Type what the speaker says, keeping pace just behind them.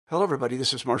Hello, everybody.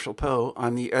 This is Marshall Poe.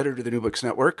 I'm the editor of the New Books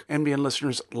Network. NBN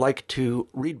listeners like to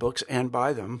read books and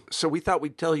buy them. So we thought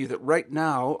we'd tell you that right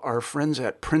now, our friends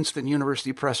at Princeton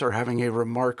University Press are having a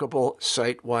remarkable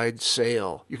site-wide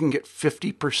sale. You can get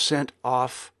 50%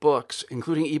 off books,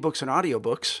 including ebooks and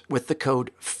audiobooks, with the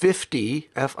code 50,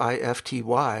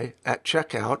 F-I-F-T-Y, at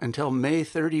checkout until May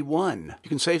 31. You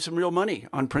can save some real money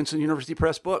on Princeton University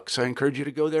Press books. I encourage you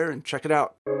to go there and check it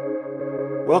out.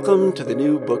 Welcome to the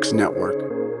New Books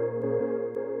Network.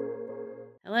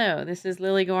 Hello, this is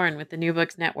Lily Gorn with the New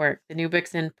Books Network, the New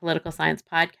Books in Political Science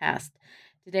podcast.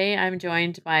 Today I'm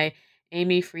joined by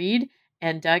Amy Fried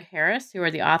and Doug Harris, who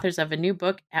are the authors of a new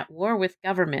book, At War with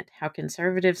Government: How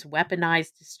Conservatives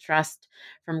Weaponized Distrust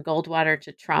from Goldwater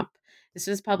to Trump. This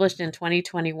was published in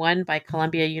 2021 by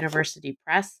Columbia University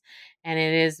Press, and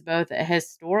it is both a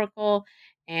historical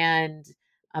and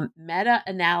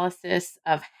meta-analysis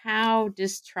of how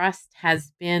distrust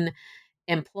has been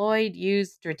employed,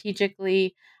 used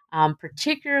strategically,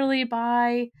 particularly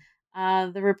by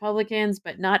the Republicans,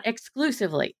 but not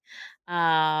exclusively.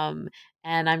 Um,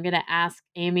 and I'm going to ask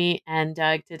Amy and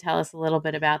Doug to tell us a little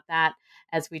bit about that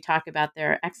as we talk about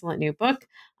their excellent new book.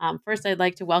 First, I'd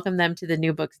like to welcome them to the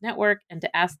New Books Network and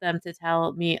to ask them to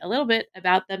tell me a little bit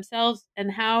about themselves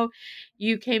and how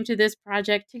you came to this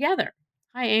project together.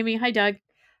 Hi, Amy. Hi, Doug.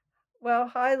 Well,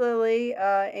 hi Lily,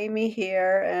 Amy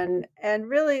here, and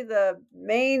really the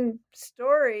main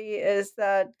story is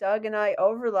that Doug and I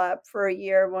overlapped for a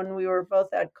year when we were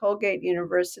both at Colgate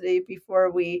University before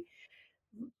we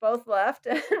both left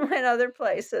and went other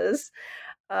places,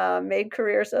 made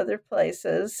careers other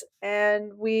places,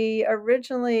 and we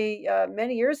originally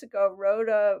many years ago wrote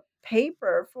a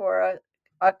paper for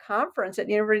a conference at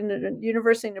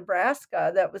University of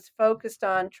Nebraska that was focused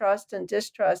on trust and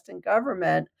distrust in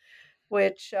government,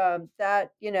 which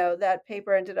that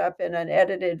paper ended up in an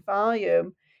edited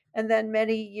volume. And then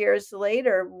many years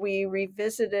later, we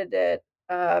revisited it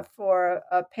for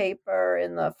a paper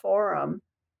in the forum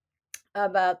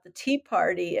about the Tea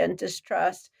Party and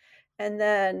distrust. And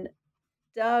then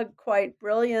Doug quite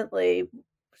brilliantly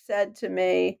said to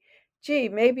me, gee,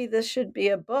 maybe this should be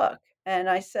a book. And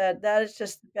I said, that is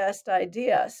just the best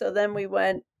idea. So then we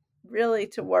went really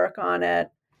to work on it,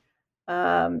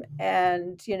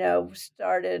 and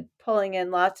started pulling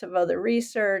in lots of other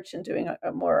research and doing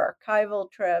more archival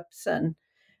trips. And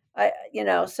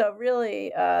so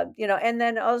really, and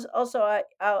then also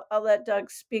I'll let Doug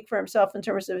speak for himself in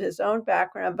terms of his own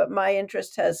background, but my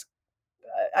interest has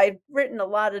I've written a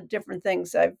lot of different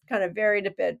things. I've kind of varied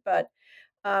a bit, but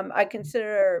I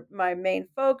consider my main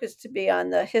focus to be on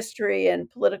the history and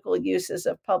political uses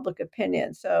of public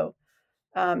opinion. So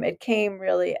it came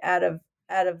really out of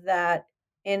that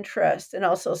interest, and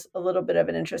also a little bit of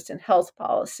an interest in health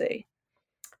policy.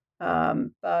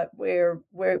 But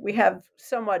we have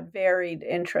somewhat varied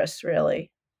interests, really.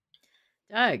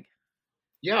 Doug.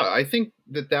 Yeah, I think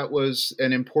that was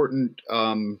an important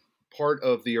part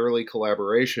of the early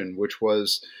collaboration, which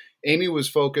was Amy was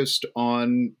focused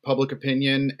on public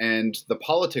opinion and the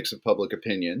politics of public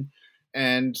opinion,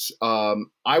 and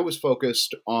I was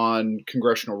focused on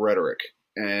congressional rhetoric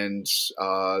and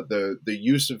the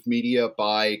use of media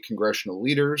by congressional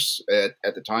leaders.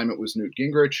 At the time, it was Newt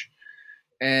Gingrich,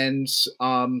 and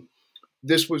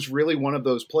this was really one of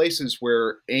those places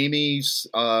where Amy's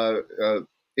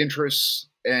interests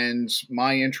and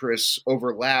my interests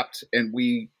overlapped, and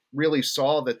we really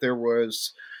saw that there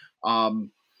was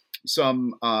some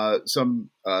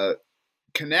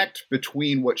connect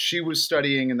between what she was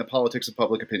studying in the politics of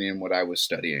public opinion and what I was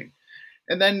studying.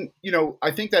 And then,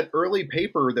 I think that early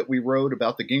paper that we wrote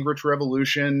about the Gingrich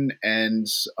Revolution and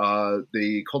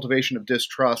the cultivation of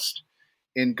distrust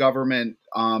in government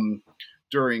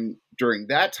during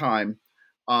that time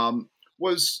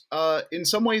was in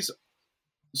some ways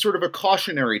sort of a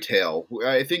cautionary tale.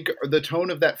 I think the tone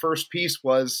of that first piece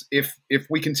was, if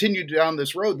we continue down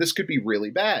this road, this could be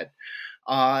really bad.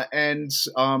 And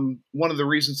one of the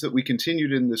reasons that we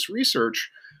continued in this research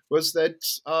was that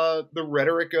the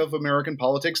rhetoric of American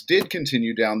politics did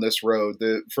continue down this road.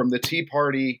 From the Tea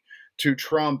Party to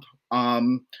Trump,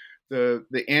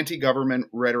 the anti-government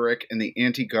rhetoric and the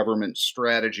anti-government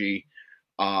strategy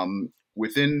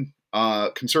within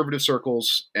conservative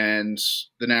circles and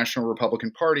the National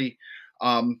Republican Party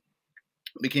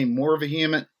became more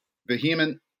vehement,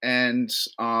 and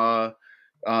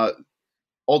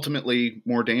ultimately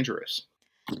more dangerous.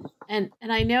 And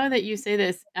I know that you say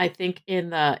this, I think, in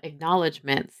the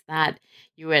acknowledgments, that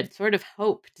you had sort of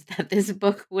hoped that this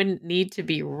book wouldn't need to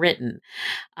be written.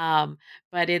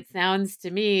 But it sounds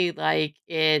to me like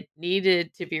it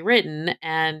needed to be written.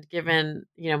 And given,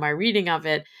 my reading of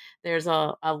it, there's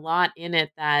a lot in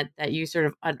it that you sort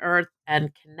of unearth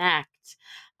and connect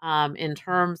in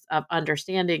terms of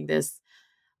understanding this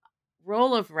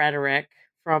role of rhetoric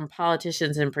from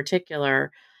politicians in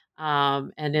particular,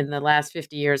 and in the last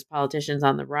 50 years, politicians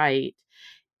on the right,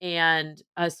 and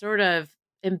a sort of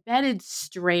embedded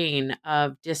strain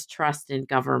of distrust in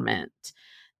government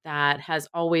that has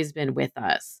always been with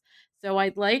us. So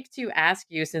I'd like to ask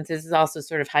you, since this is also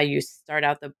sort of how you start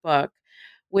out the book,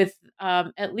 with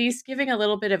at least giving a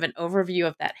little bit of an overview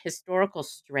of that historical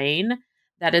strain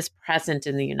that is present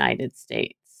in the United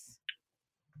States.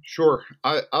 Sure,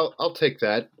 I'll take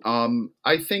that.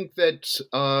 I think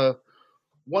that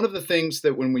one of the things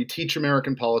that when we teach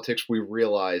American politics, we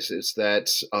realize is that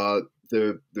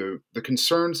the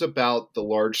concerns about the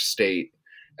large state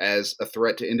as a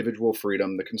threat to individual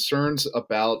freedom, the concerns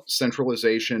about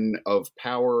centralization of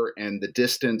power and the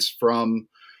distance from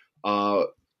the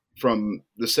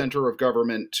center of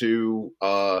government to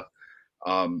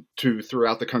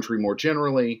throughout the country more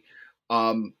generally,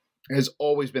 has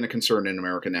always been a concern in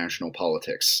American national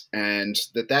politics, and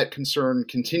that concern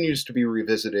continues to be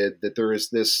revisited. That there is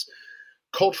this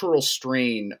cultural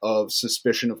strain of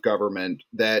suspicion of government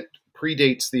that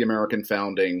predates the American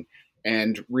founding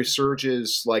and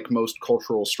resurges, like most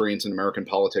cultural strains in American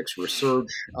politics, resurge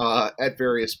at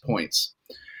various points.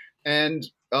 And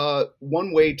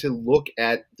one way to look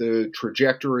at the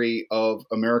trajectory of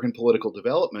American political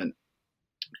development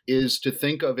is to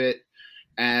think of it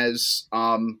as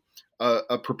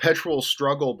a perpetual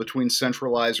struggle between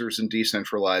centralizers and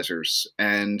decentralizers.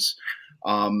 And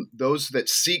those that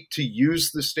seek to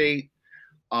use the state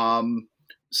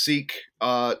seek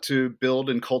to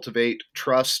build and cultivate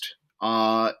trust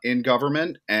in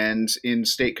government and in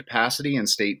state capacity and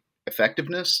state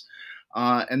effectiveness.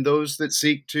 And those that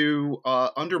seek to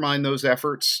undermine those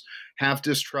efforts have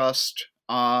distrust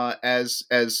as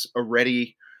a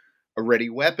ready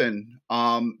weapon,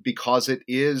 because it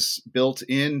is built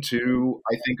into,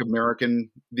 I think,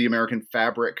 the American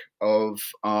fabric of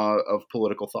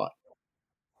political thought.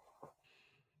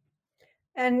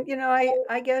 And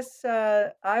I guess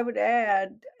I would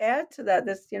add to that,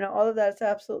 this, all of that's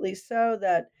absolutely so,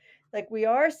 that like we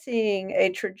are seeing a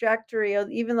trajectory of,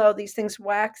 even though these things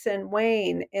wax and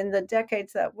wane in the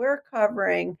decades that we're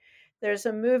covering, there's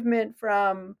a movement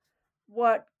from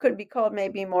what could be called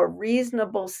maybe more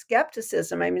reasonable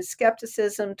skepticism. I mean,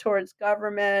 skepticism towards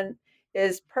government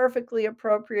is perfectly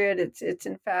appropriate. It's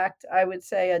in fact, I would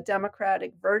say, a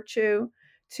democratic virtue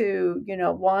to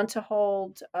want to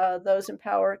hold those in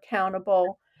power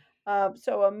accountable.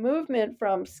 So a movement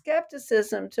from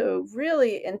skepticism to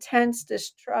really intense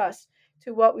distrust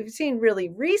to what we've seen really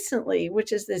recently,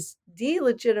 which is this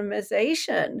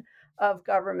delegitimization of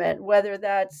government, whether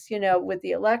that's with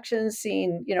the elections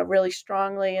seen really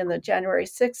strongly in the January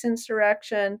 6th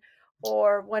insurrection,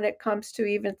 or when it comes to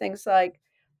even things like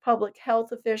public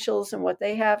health officials and what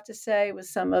they have to say with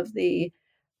some of the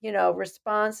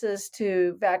responses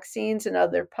to vaccines and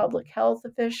other public health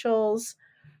officials.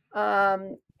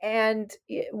 And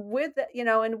with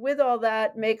and with all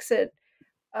that makes it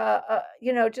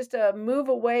just a move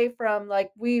away from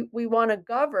like we want to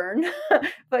govern,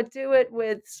 but do it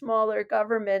with smaller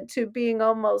government, to being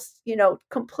almost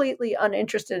completely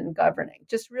uninterested in governing,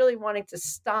 just really wanting to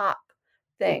stop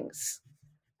things.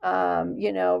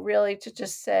 Really to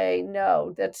just say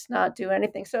no, let's not do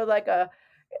anything. So like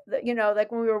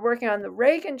like when we were working on the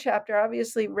Reagan chapter,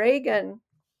 obviously Reagan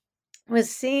was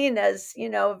seen as,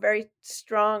 a very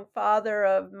strong father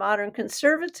of modern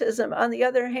conservatism. On the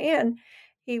other hand,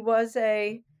 he was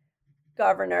a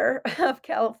governor of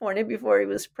California before he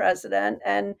was president.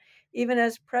 And even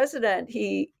as president,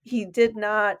 he did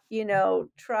not,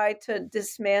 try to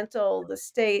dismantle the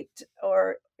state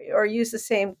or use the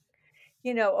same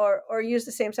or use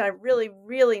the same kind of really,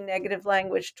 really negative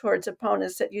language towards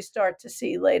opponents that you start to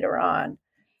see later on,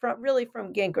 from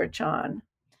Gingrich on.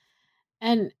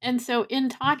 And so in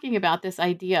talking about this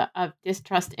idea of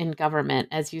distrust in government,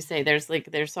 as you say, there's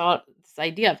all this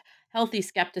idea of healthy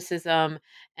skepticism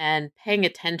and paying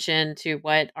attention to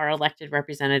what our elected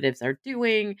representatives are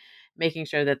doing, making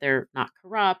sure that they're not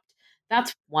corrupt.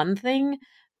 That's one thing,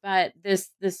 but this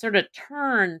sort of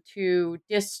turn to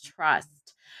distrust.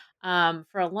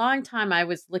 For a long time, I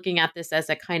was looking at this as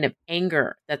a kind of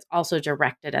anger that's also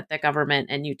directed at the government,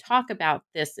 and you talk about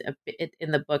this a bit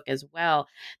in the book as well,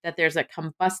 that there's a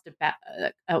combustion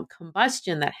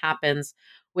that happens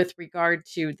with regard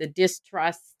to the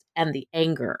distrust and the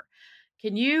anger.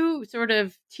 Can you sort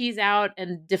of tease out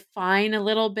and define a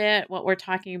little bit what we're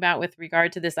talking about with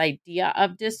regard to this idea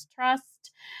of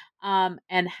distrust,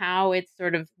 and how it's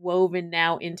sort of woven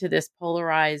now into this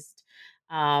polarized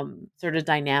sort of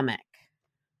dynamic.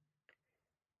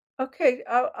 Okay,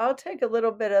 I'll take a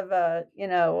little bit of a,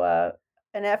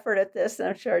 an effort at this, and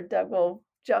I'm sure Doug will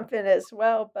jump in as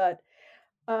well. But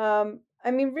I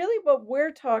mean, really, what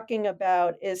we're talking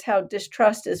about is how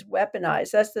distrust is weaponized.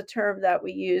 That's the term that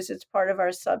we use. It's part of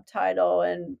our subtitle,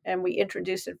 and we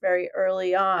introduce it very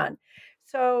early on.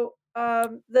 So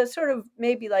the sort of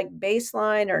maybe like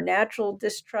baseline or natural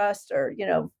distrust, or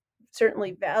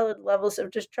certainly valid levels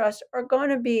of distrust are going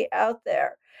to be out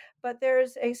there, but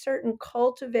there's a certain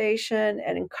cultivation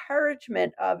and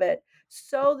encouragement of it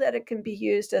so that it can be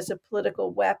used as a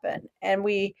political weapon. And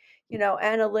we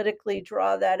analytically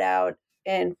draw that out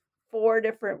in four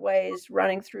different ways,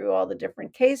 running through all the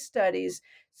different case studies.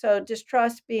 So,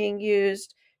 distrust being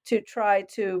used to try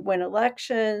to win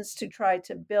elections, to try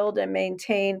to build and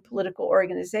maintain political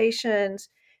organizations,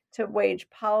 to wage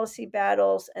policy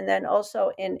battles, and then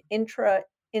also in intra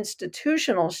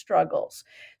institutional struggles.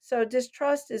 So,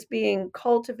 distrust is being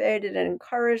cultivated and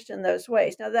encouraged in those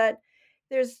ways. Now, that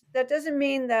doesn't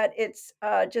mean that it's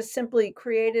just simply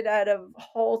created out of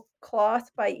whole cloth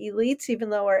by elites, even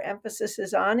though our emphasis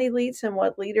is on elites and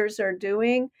what leaders are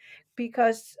doing,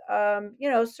 because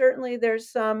certainly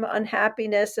there's some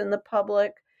unhappiness in the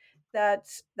public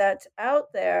that's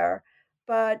out there.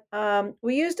 But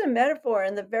we used a metaphor,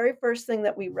 and the very first thing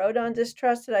that we wrote on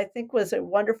distrust that I think was a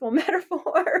wonderful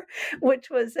metaphor, which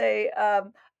was a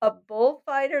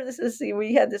bullfighter.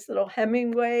 We had this little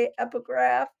Hemingway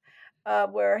epigraph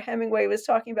where Hemingway was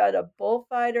talking about a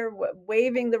bullfighter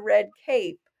waving the red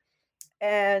cape.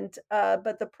 And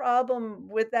but the problem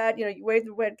with that, you wave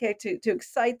the red cape to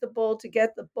excite the bull, to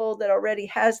get the bull that already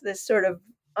has this sort of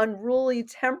unruly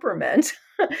temperament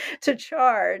to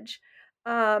charge.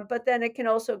 But then it can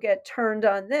also get turned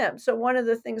on them. So one of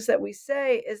the things that we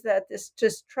say is that this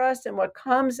distrust and what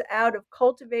comes out of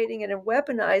cultivating it and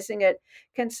weaponizing it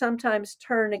can sometimes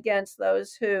turn against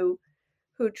those who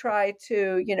try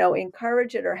to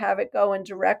encourage it or have it go in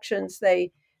directions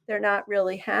they're not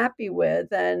really happy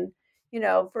with. And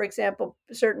for example,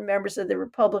 certain members of the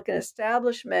Republican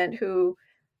establishment who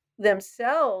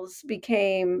themselves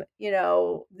became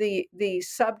the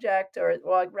subject, or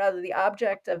well, rather the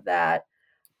object of that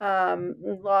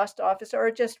lost office,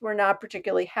 or just were not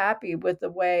particularly happy with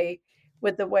the way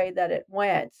that it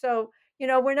went. So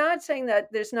we're not saying that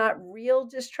there's not real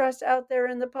distrust out there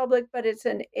in the public, but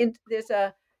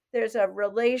there's a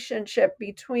relationship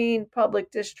between public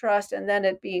distrust and then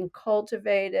it being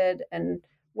cultivated and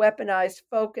weaponized,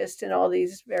 focused in all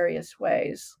these various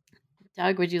ways.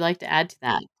 Doug, would you like to add to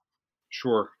that?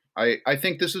 Sure. I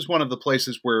think this is one of the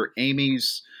places where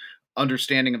Amy's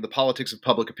understanding of the politics of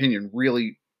public opinion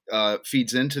really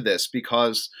feeds into this,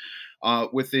 because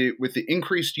with the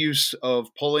increased use of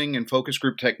polling and focus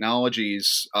group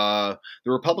technologies, the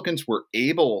Republicans were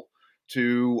able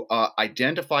to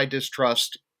identify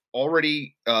distrust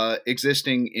already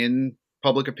existing in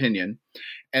public opinion,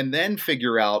 and then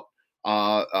figure out,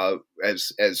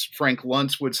 as Frank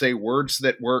Luntz would say, words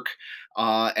that work,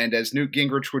 and as Newt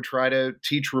Gingrich would try to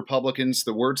teach Republicans,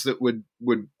 the words that would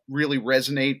really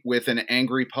resonate with an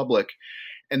angry public.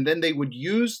 And then they would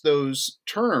use those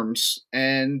terms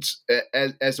and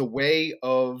as a way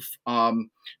of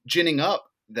ginning up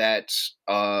that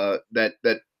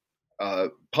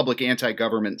public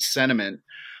anti-government sentiment,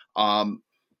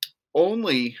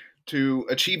 only to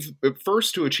achieve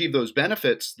those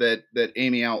benefits that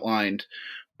Amy outlined,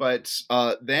 but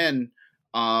then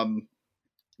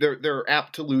they're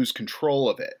apt to lose control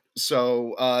of it.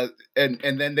 So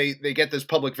and then they get this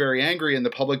public very angry, and the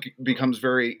public becomes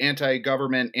very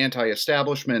anti-government,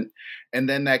 anti-establishment, and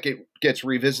then that gets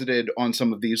revisited on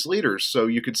some of these leaders. So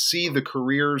you could see the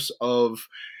careers of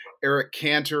Eric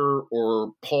Cantor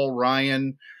or Paul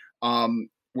Ryan,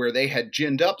 where they had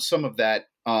ginned up some of that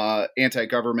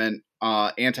anti-government,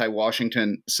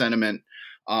 anti-Washington sentiment.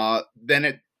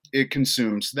 Then it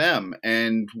consumes them,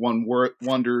 and one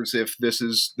wonders if this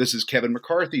is Kevin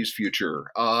McCarthy's future.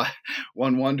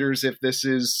 One wonders if this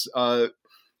is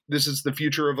the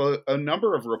future of a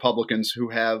number of Republicans who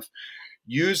have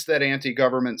used that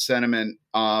anti-government sentiment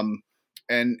and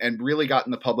really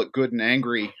gotten the public good and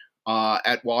angry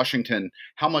at Washington.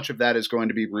 How much of that is going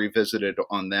to be revisited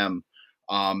on them?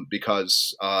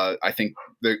 Because I think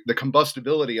the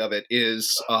combustibility of it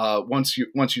is once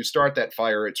you start that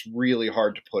fire, it's really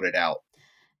hard to put it out.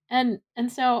 And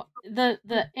so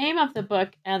the aim of the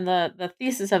book and the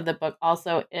thesis of the book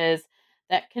also is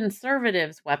that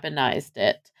conservatives weaponized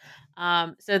it.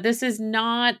 So this is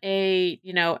not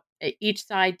each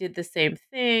side did the same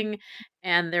thing,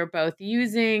 and they're both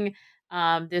using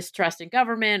distrust in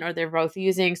government, or they're both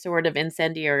using sort of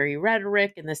incendiary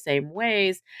rhetoric in the same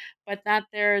ways, but that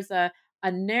there's a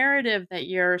narrative that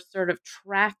you're sort of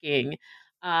tracking,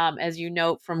 as you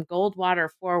note, from Goldwater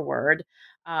forward.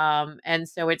 And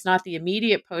so it's not the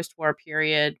immediate post war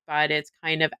period, but it's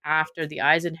kind of after the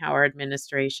Eisenhower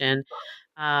administration,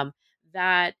 um,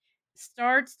 that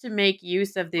starts to make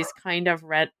use of these kind of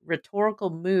rhetorical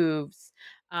moves,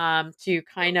 to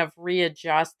kind of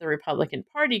readjust the Republican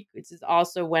Party. This is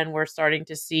also when we're starting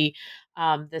to see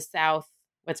the South,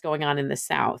 what's going on in the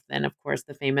South, and of course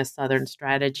the famous Southern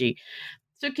strategy.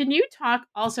 So, can you talk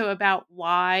also about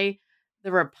why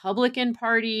the Republican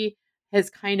Party has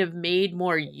kind of made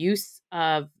more use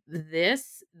of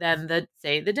this than the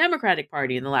Democratic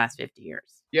Party in the last 50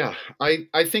 years? Yeah,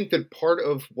 I think that part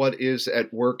of what is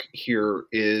at work here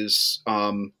is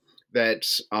that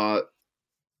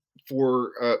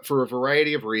for a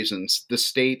variety of reasons, the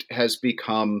state has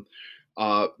become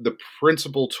the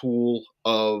principal tool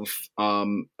of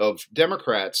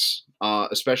Democrats,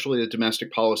 especially the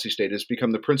domestic policy state, has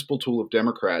become the principal tool of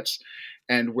Democrats,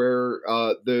 and where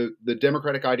the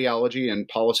Democratic ideology and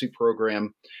policy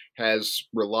program has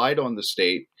relied on the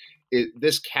state.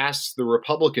 This casts the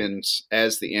Republicans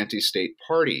as the anti-state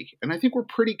party, and I think we're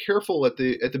pretty careful at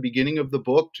the beginning of the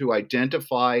book to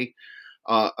identify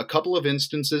a couple of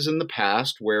instances in the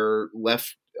past where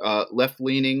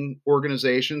left-leaning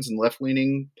organizations and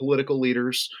left-leaning political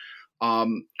leaders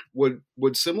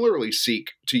would similarly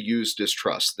seek to use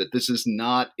distrust. That this is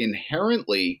not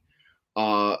inherently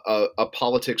a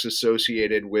politics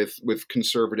associated with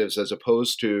conservatives as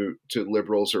opposed to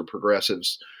liberals or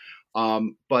progressives,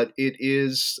 but it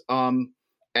is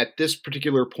at this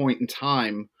particular point in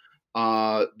time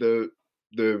the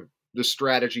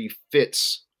strategy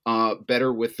fits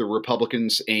better with the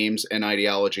Republicans' aims and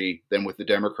ideology than with the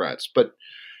Democrats. But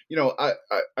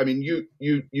I mean,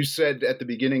 you said at the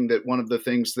beginning that one of the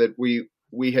things that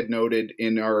we had noted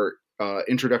in our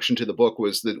introduction to the book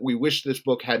was that we wish this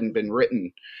book hadn't been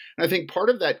written. And I think part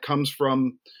of that comes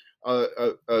from a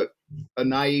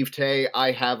naivete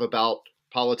I have about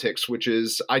politics, which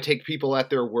is I take people at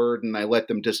their word and I let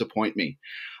them disappoint me.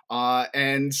 I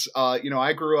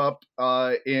grew up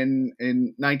in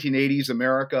 1980s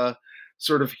America,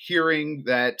 sort of hearing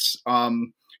that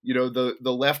the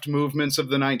left movements of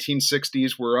the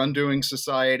 1960s were undoing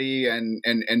society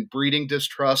and breeding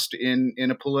distrust in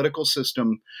a political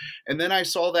system, and then I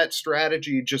saw that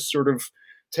strategy just sort of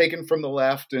taken from the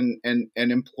left and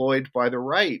employed by the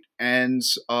right, and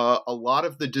a lot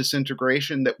of the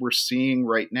disintegration that we're seeing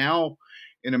right now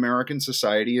in American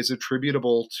society is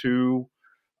attributable to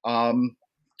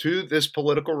this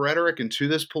political rhetoric and to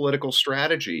this political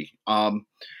strategy. And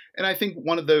I think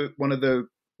one of the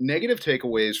negative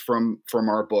takeaways from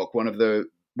our book, one of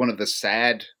the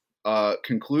sad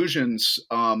conclusions,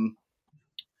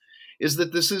 is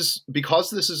that this is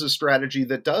a strategy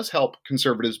that does help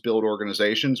conservatives build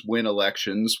organizations, win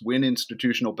elections, win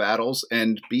institutional battles,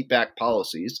 and beat back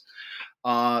policies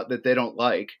that they don't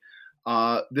like.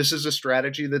 This is a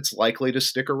strategy that's likely to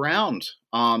stick around,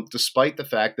 despite the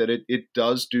fact that it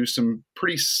does do some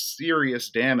pretty serious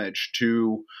damage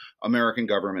to American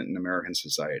government and American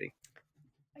society.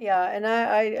 Yeah, and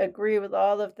I agree with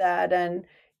all of that. And,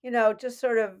 just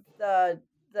sort of the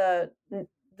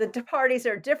the parties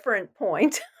are different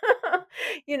point.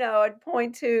 I'd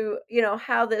point to,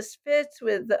 how this fits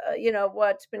with,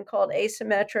 what's been called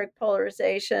asymmetric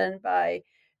polarization by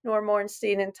Norm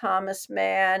Ornstein and Thomas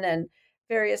Mann, and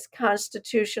various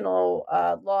constitutional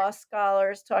law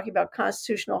scholars talking about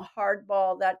constitutional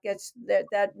hardball. That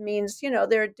means,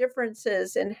 there are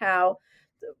differences in how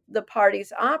the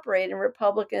parties operate, and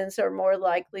Republicans are more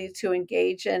likely to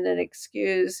engage in and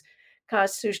excuse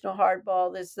constitutional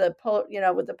hardball. There's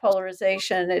with the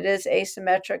polarization, it is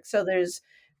asymmetric, so there's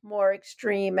more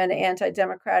extreme and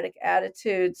anti-democratic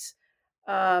attitudes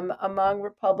among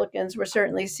Republicans. We're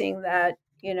certainly seeing that,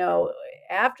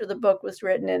 after the book was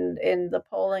written, in the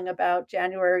polling about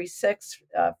January 6th,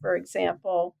 for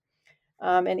example,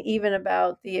 and even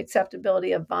about the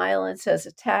acceptability of violence as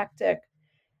a tactic.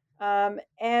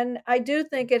 And I do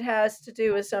think it has to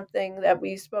do with something that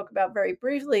we spoke about very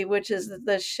briefly, which is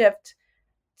the shift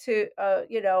to,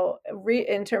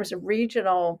 in terms of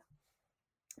regional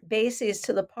bases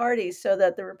to the party, so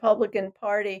that the Republican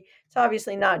Party, it's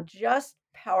obviously not just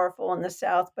powerful in the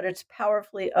South, but it's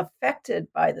powerfully affected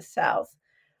by the South.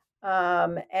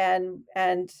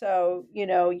 And so,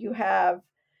 you have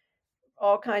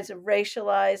all kinds of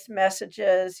racialized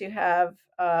messages. You have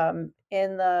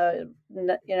in the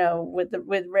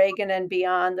with Reagan and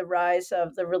beyond, the rise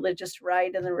of the religious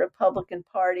right in the Republican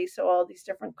Party. So all these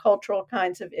different cultural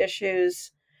kinds of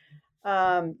issues.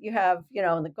 You have,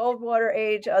 in the Goldwater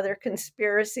age, other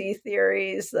conspiracy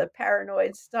theories, the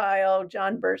paranoid style,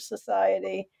 John Birch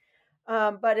Society.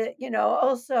 But it,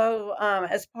 also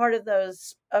as part of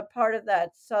a part of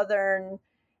that Southern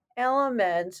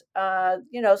element,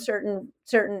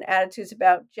 certain attitudes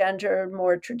about gender,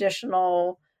 more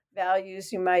traditional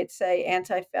values, you might say,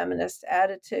 anti-feminist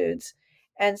attitudes.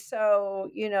 And so,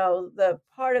 the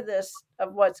part of this,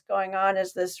 of what's going on,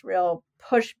 is this real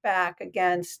pushback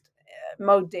against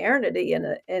modernity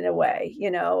in a way,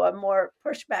 a more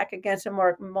pushback against a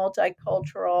more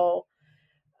multicultural,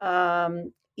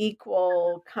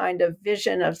 equal kind of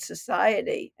vision of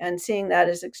society, and seeing that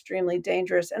is extremely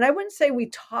dangerous. And I wouldn't say we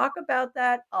talk about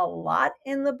that a lot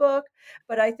in the book,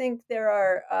 but I think there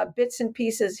are bits and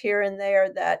pieces here and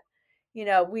there that,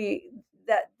 we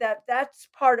that's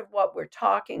part of what we're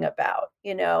talking about,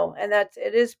 and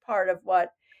it is part of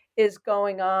what is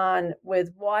going on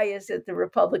with why is it the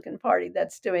Republican Party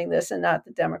that's doing this and not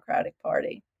the Democratic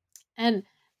Party. And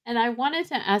I wanted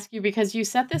to ask you, because you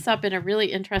set this up in a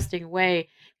really interesting way,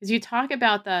 because you talk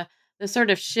about the sort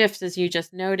of shifts, as you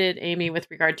just noted, Amy, with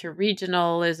regard to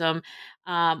regionalism,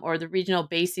 or the regional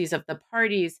bases of the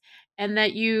parties, and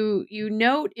that you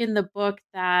note in the book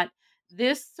that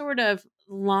this sort of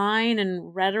line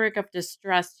and rhetoric of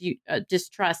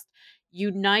distrust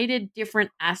united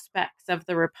different aspects of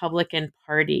the Republican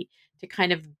Party to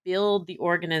kind of build the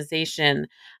organization.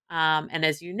 And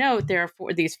as you note, there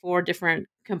are these four different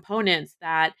components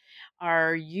that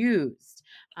are used,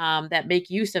 that make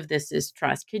use of this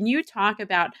distrust. Can you talk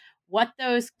about what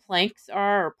those planks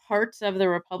are, or parts of the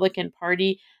Republican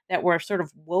Party that were sort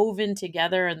of woven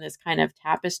together in this kind of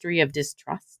tapestry of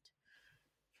distrust?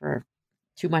 For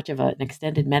too much of an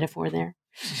extended metaphor there.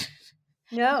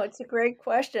 No, it's a great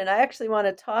question. I actually want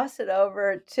to toss it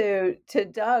over to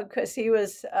Doug, because he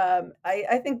was.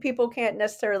 I think people can't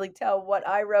necessarily tell what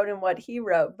I wrote and what he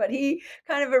wrote, but he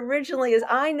kind of originally, as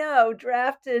I know,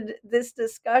 drafted this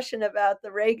discussion about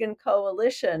the Reagan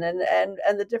coalition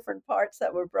and the different parts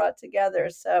that were brought together.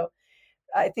 So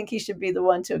I think he should be the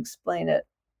one to explain it.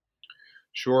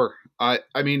 Sure. I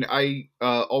mean, I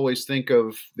always think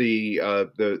of the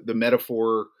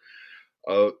metaphor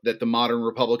that the modern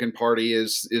Republican Party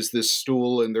is this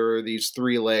stool, and there are these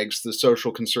three legs: the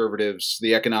social conservatives,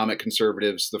 the economic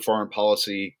conservatives, the foreign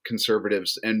policy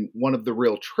conservatives. And one of the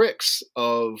real tricks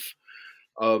of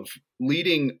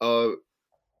leading a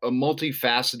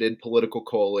multifaceted political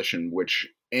coalition, which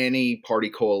any party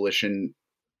coalition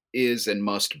is and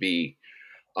must be,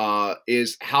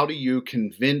 is how do you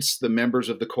convince the members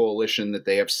of the coalition that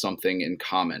they have something in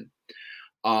common?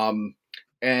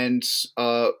 And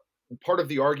part of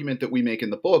the argument that we make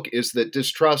in the book is that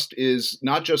distrust is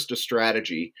not just a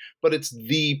strategy, but it's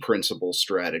the principal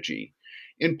strategy,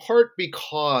 in part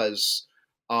because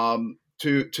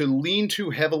to lean too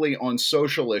heavily on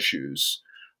social issues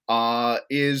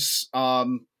is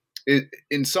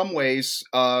in some ways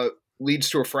leads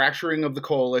to a fracturing of the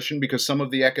coalition, because some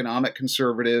of the economic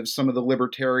conservatives, some of the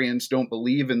libertarians don't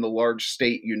believe in the large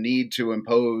state you need to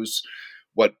impose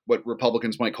what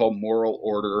Republicans might call moral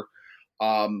order.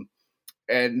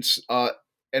 And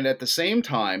at the same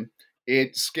time,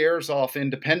 it scares off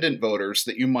independent voters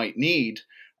that you might need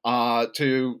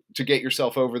to get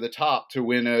yourself over the top to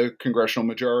win a congressional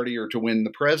majority or to win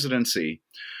the presidency.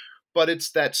 But it's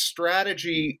that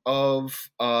strategy of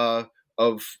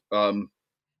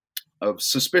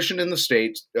suspicion in the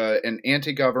state and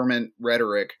anti-government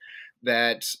rhetoric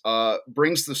that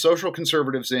brings the social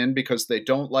conservatives in, because they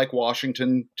don't like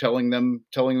Washington telling them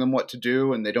what to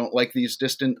do, and they don't like these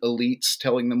distant elites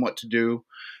telling them what to do.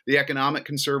 The economic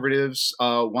conservatives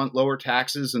want lower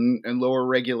taxes and lower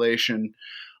regulation.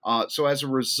 So as a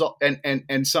result,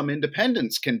 and some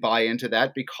independents can buy into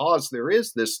that, because there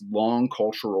is this long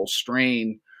cultural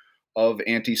strain of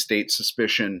anti-state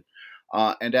suspicion.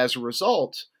 And as a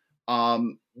result,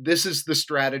 this is the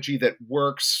strategy that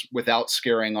works without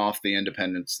scaring off the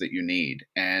independents that you need.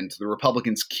 And the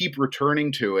Republicans keep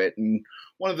returning to it. And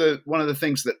one of the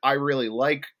things that I really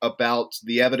like about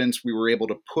the evidence we were able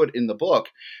to put in the book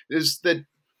is that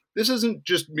this isn't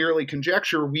just merely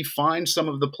conjecture. We find some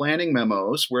of the planning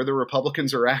memos where the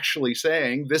Republicans are actually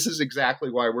saying, this is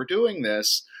exactly why we're doing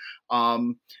this.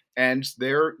 And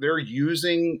they're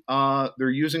using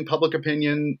public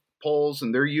opinion polls,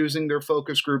 and they're using their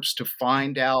focus groups to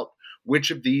find out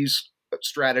which of these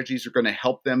strategies are going to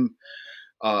help them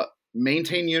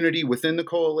maintain unity within the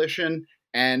coalition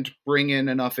and bring in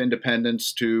enough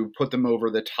independents to put them over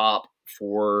the top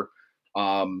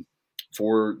um,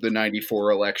 for the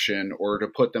 '94 election, or to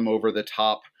put them over the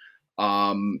top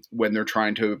when they're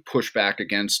trying to push back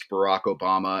against Barack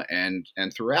Obama and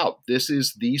throughout. This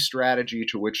is the strategy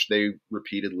to which they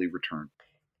repeatedly return.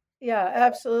 Yeah,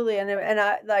 absolutely. And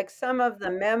I like some of the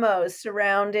memos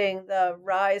surrounding the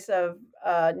rise of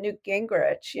Newt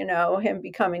Gingrich, him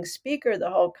becoming speaker, the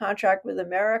whole contract with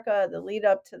America, the lead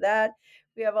up to that.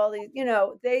 We have all these,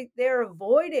 they're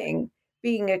avoiding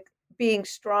being being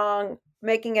strong,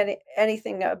 making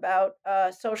anything about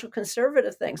social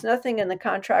conservative things. Nothing in the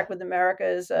contract with America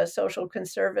is a social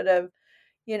conservative,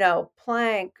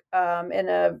 plank in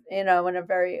a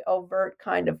very overt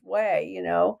kind of way.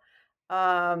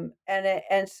 And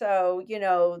so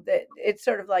that it's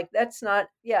sort of like that's not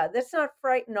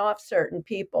frighten off certain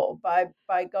people by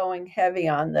going heavy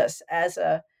on this as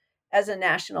a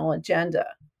national agenda.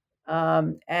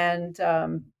 But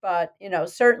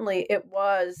certainly it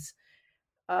was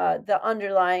the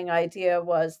underlying idea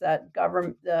was that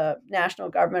the national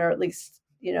government, or at least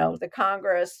the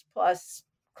Congress plus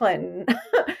Clinton,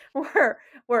 were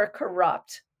were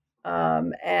corrupt,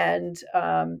 that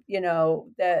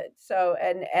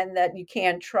and that you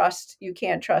can't trust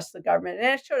the government, and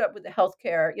it showed up with the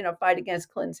healthcare, fight against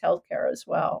Clinton's healthcare as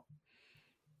well.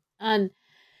 And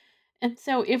And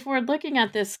so, if we're looking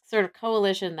at this sort of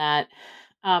coalition that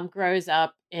grows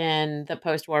up in the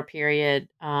post war period,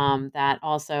 that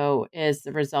also is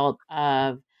the result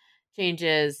of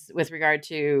changes with regard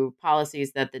to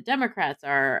policies that the Democrats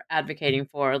are advocating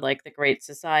for, like the Great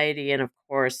Society and, of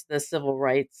course, the civil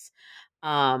rights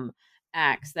um,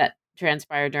 acts that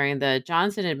transpired during the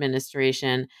Johnson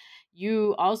administration.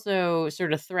 You also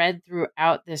sort of thread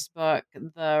throughout this book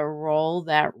the role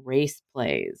that race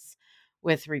plays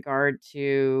with regard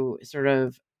to sort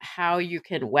of how you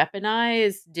can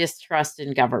weaponize distrust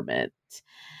in government.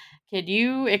 Can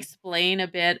you explain a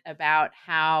bit about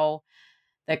how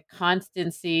the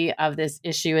constancy of this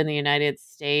issue in the United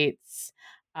States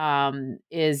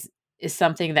is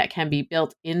something that can be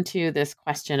built into this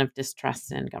question of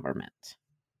distrust in government?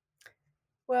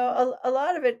 Well, a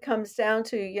lot of it comes down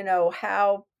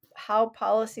to how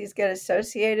policies get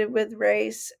associated with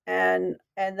race, and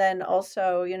then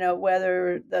also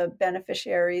whether the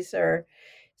beneficiaries are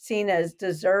seen as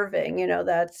deserving.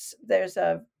 There's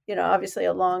a obviously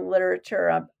a long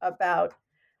literature about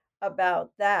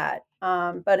that,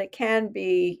 but it can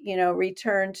be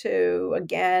returned to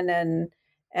again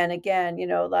and again.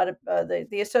 A lot of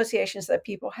the associations that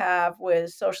people have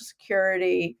with Social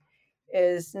Security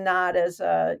is not as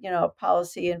a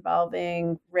policy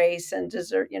involving race and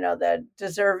that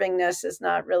deservingness is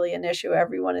not really an issue.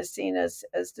 Everyone is seen as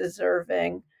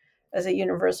deserving as a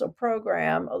universal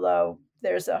program, although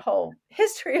there's a whole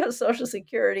history of Social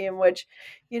Security in which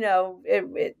a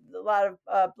lot of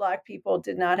Black people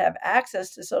did not have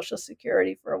access to Social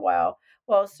Security for a while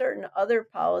certain other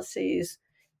policies,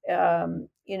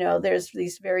 there's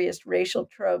these various racial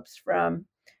tropes from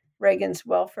Reagan's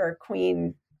welfare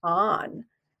queen on.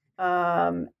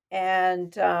 One of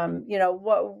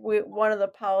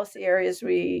the policy areas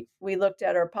we looked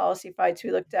at, or policy fights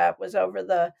we looked at, was over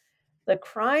the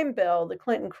crime bill, the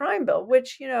Clinton crime bill,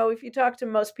 which, if you talk to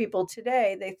most people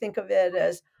today, they think of it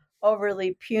as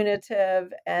overly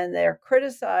punitive, and they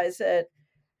criticize it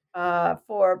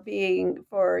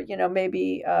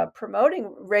maybe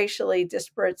promoting racially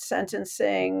disparate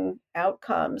sentencing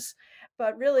outcomes.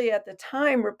 But really, at the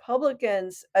time,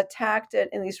 Republicans attacked it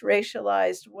in these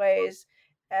racialized ways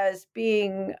as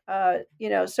being,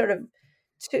 sort of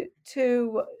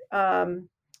too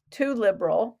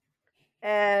liberal,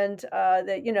 and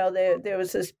that there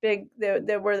was this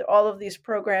there were all of these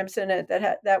programs in it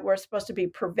that were supposed to be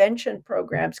prevention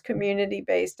programs, community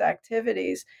based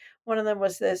activities. One of them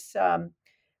was this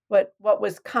what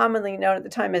was commonly known at the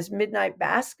time as midnight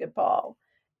basketball,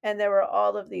 and there were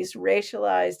all of these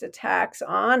racialized attacks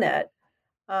on it.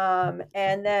 And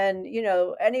then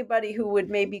anybody who would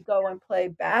maybe go and play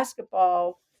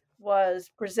basketball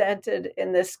was presented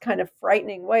in this kind of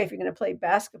frightening way. If you're going to play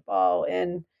basketball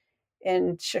in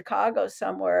Chicago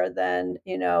somewhere, then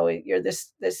you're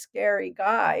this scary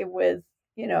guy with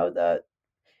the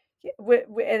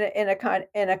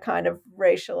in a kind of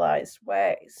racialized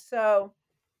way. So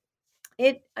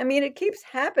it keeps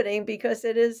happening because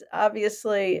it is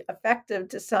obviously effective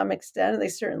to some extent, and they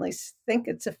certainly think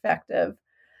it's effective.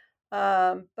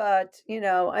 But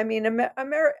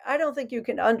I don't think you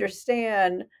can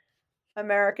understand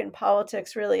American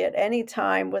politics really at any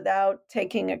time without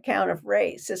taking account of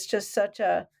race. It's just such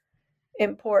a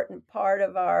important part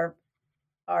of our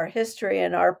history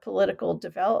and our political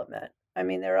development. I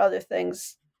mean, there are other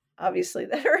things obviously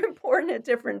that are important at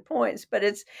different points, but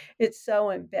it's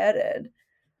so embedded.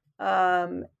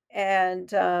 And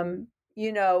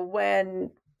you know,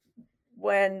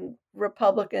 when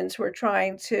Republicans were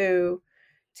trying to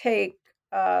take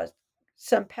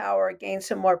some power, gain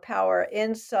some more power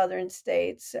in southern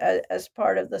states as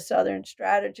part of the Southern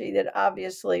strategy that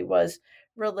obviously was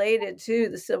related to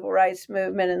the civil rights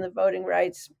movement and the voting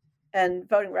rights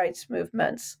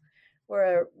movements,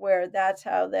 where that's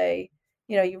how they,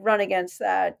 you know, you run against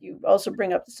that. You also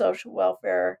bring up the social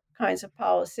welfare kinds of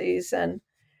policies and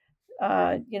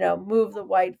you know, move the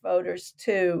white voters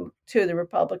to the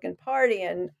Republican Party.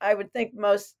 And I would think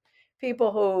most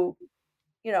people who,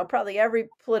 you know, probably every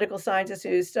political scientist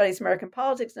who studies American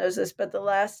politics knows this, but the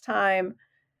last time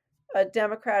a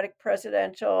Democratic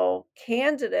presidential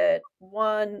candidate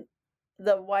won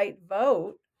the white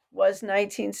vote was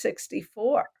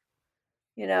 1964.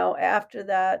 You know, after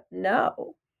that,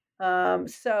 no.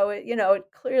 So it, you know, it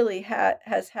clearly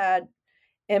has had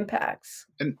impacts.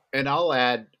 And I'll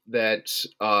add that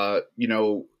you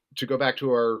know, to go back to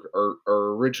our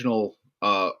original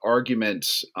argument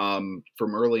from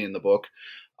early in the book,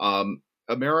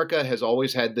 America has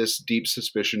always had this deep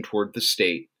suspicion toward the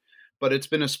state, but it's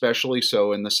been especially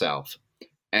so in the South.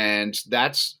 And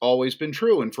that's always been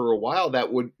true. And for a while,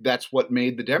 that's what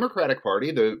made the Democratic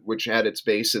Party, which had its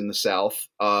base in the South,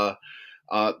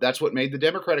 that's what made the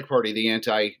Democratic Party the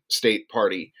anti-state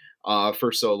party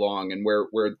for so long. And where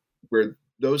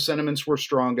those sentiments were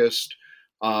strongest,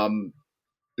 the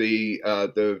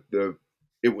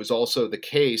it was also the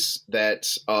case that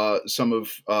some of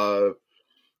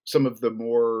the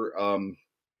more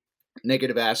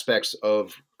negative aspects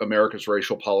of America's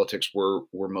racial politics were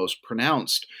most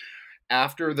pronounced.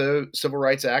 After the Civil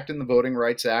Rights Act and the Voting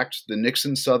Rights Act, the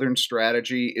Nixon Southern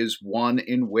strategy is one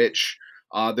in which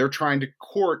they're trying to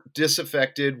court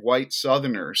disaffected white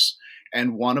Southerners.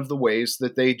 And one of the ways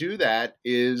that they do that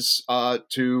is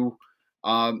to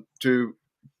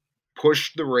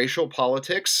push the racial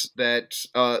politics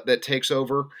that takes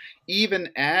over, even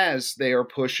as they are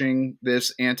pushing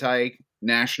this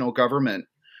anti-national government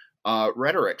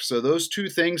rhetoric. So those two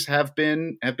things have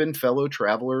been fellow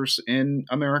travelers in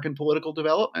American political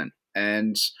development,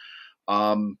 and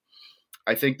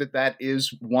I think that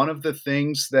is one of the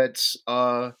things that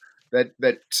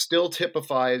still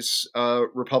typifies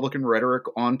Republican rhetoric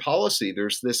on policy.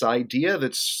 There's this idea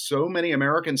that so many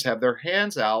Americans have their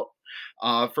hands out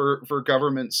for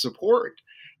government support,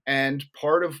 and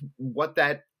part of what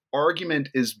that argument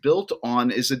is built on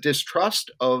is a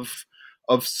distrust of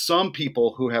some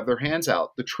people who have their hands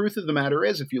out. The truth of the matter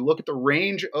is, if you look at the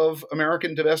range of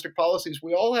American domestic policies,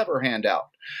 we all have our hand out.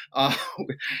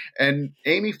 And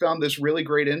Amy found this really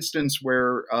great instance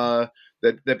where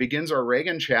that begins our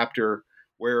Reagan chapter,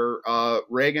 where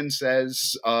Reagan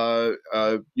says,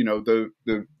 you know, the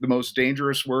most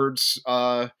dangerous words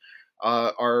are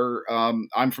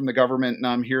 "I'm from the government and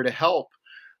I'm here to help."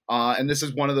 And this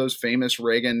is one of those famous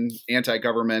Reagan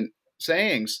anti-government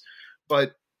sayings,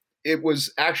 but it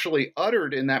was actually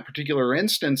uttered in that particular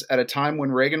instance at a time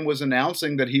when Reagan was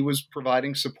announcing that he was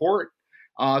providing support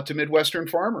to Midwestern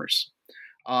farmers.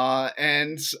 So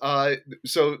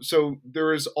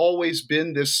there has always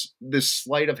been this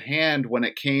sleight of hand when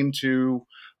it came to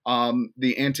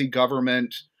the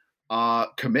anti-government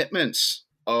commitments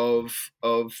of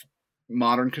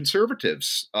modern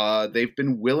conservatives. They've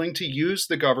been willing to use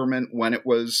the government when it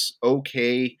was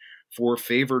okay for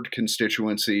favored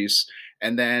constituencies,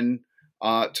 and then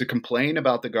to complain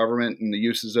about the government and the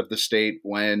uses of the state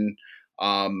when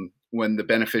the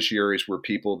beneficiaries were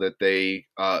people that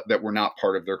that were not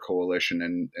part of their coalition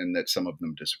and that some of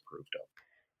them disapproved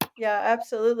of. Yeah,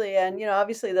 absolutely. And, you know,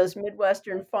 obviously those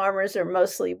Midwestern farmers are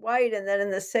mostly white. And then in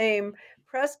the same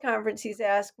press conference, he's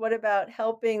asked, what about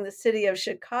helping the city of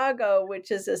Chicago,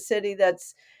 which is a city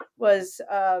was,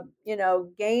 you know,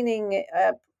 gaining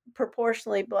a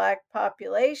proportionally black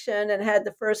population and had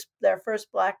their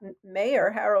first black mayor,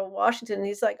 Harold Washington. And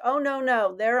he's like, oh,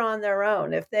 no, they're on their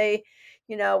own. If they,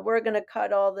 you know, we're going to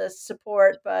cut all this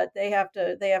support, but they have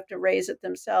to raise it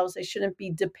themselves. They shouldn't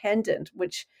be dependent,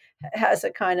 which has a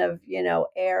kind of, you know,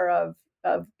 air of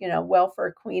you know,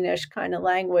 welfare queenish kind of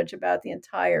language about the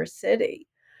entire city.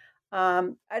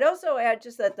 I'd also add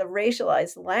just that the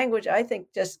racialized language, I think,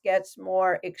 just gets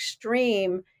more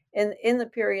extreme in the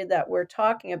period that we're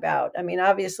talking about. I mean,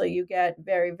 obviously, you get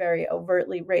very, very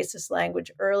overtly racist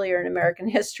language earlier in American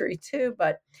history too,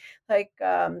 but like,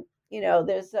 you know,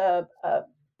 there's a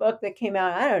book that came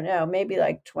out, I don't know, maybe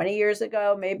like 20 years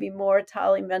ago, maybe more,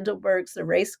 Tali Mendelberg's The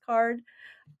Race Card.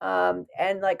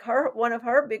 And like one of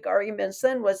her big arguments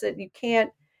then was that you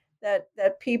can't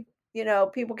that people,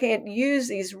 people can't use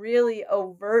these really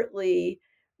overtly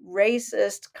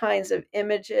racist kinds of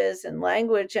images and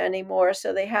language anymore,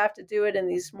 so they have to do it in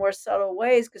these more subtle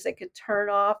ways because they could turn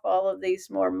off all of these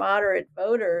more moderate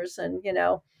voters. And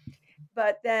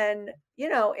but then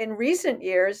in recent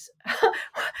years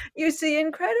you see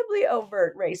incredibly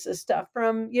overt racist stuff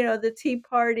from the Tea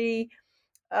Party,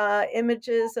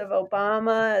 images of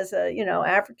Obama as a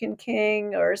African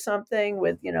king or something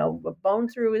with a bone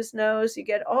through his nose. You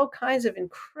get all kinds of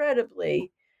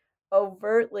incredibly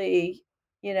overtly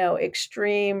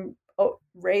extreme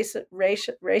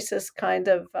racist kind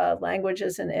of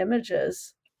languages and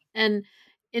images. And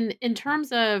in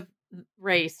terms of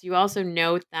race, you also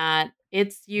note that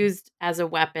it's used as a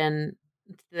weapon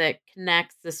that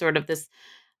connects the sort of this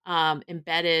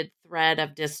embedded thread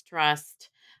of distrust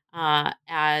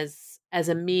as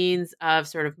a means of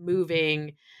sort of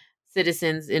moving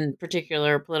citizens in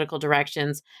particular political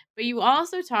directions. But you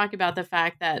also talk about the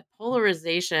fact that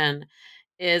polarization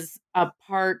is a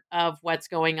part of what's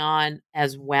going on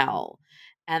as well.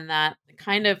 And that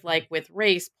kind of like with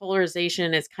race,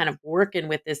 polarization is kind of working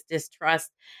with this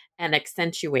distrust and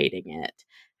accentuating it.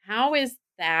 How is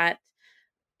that?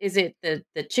 Is it the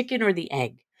chicken or the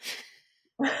egg?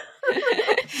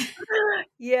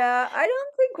 Yeah, I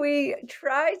don't think we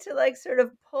try to like sort of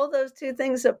pull those two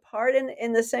things apart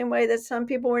in the same way that some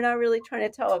people, were not really trying to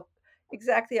tell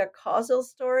exactly a causal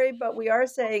story, but we are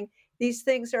saying these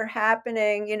things are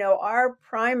happening.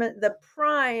 The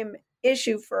prime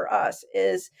issue for us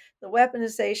is the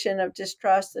weaponization of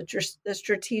distrust, the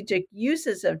strategic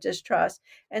uses of distrust.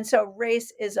 And so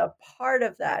race is a part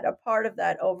of that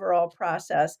overall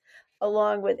process,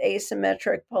 along with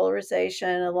asymmetric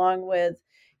polarization, along with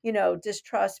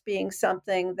distrust being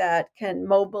something that can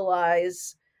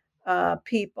mobilize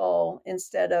people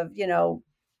instead of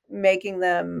making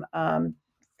them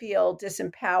feel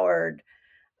disempowered.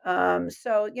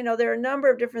 So there are a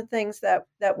number of different things that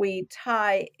we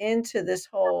tie into this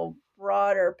whole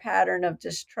broader pattern of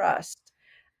distrust.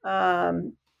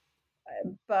 Um,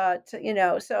 but so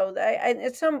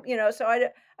it's some so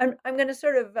I'm going to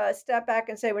sort of step back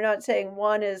and say we're not saying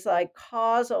one is like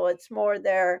causal. It's more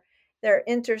they're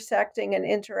intersecting and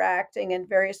interacting in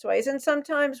various ways, and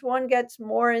sometimes one gets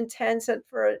more intense and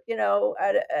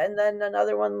then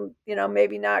another one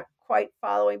maybe not quite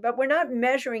following, but we're not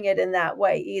measuring it in that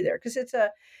way either, because it's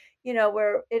a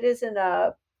where it isn't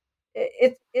a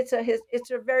it's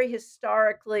a very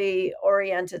historically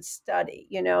oriented study,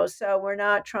 so we're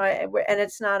not trying, and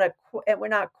it's not we're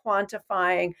not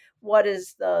quantifying what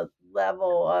is the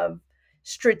level of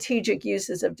strategic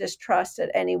uses of distrust at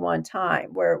any one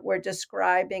time. We're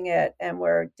describing it and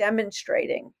we're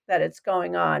demonstrating that it's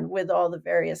going on with all the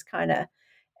various kind of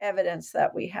evidence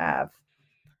that we have.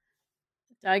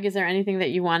 Doug, is there anything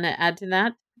that you want to add to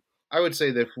that? I would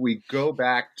say that if we go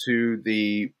back to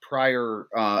the prior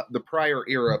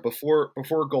era before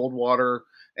Goldwater,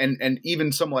 and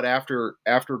even somewhat after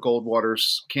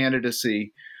Goldwater's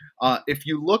candidacy, if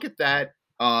you look at that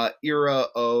era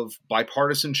of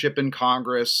bipartisanship in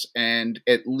Congress and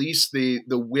at least the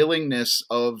willingness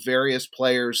of various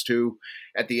players to,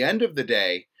 at the end of the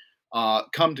day,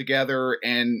 come together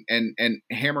and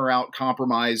hammer out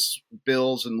compromise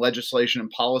bills and legislation and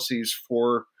policies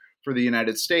for the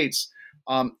United States,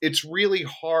 it's really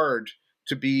hard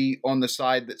to be on the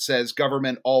side that says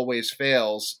government always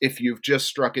fails if you've just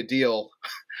struck a deal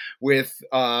with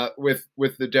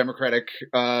the Democratic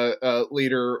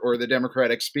leader or the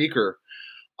Democratic speaker.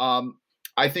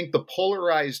 I think the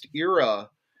polarized era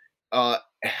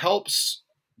helps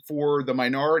for the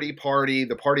minority party,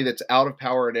 the party that's out of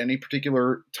power at any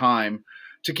particular time,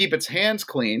 to keep its hands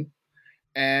clean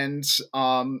and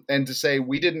to say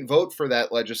we didn't vote for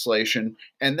that legislation,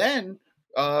 and then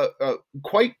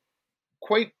quite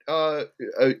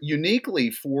uniquely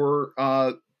for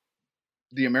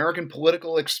the American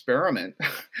political experiment,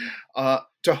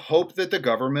 to hope that the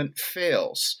government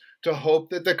fails, to hope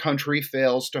that the country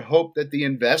fails, to hope that the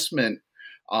investment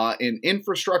in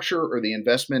infrastructure or the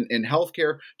investment in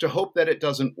healthcare, to hope that it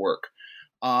doesn't work.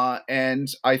 And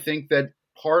I think that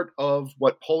part of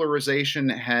what polarization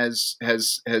has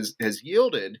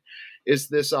yielded is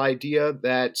this idea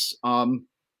that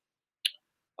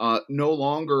no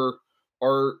longer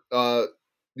are the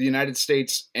United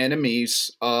States enemies,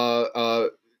 foreign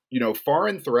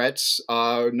threats.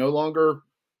 No longer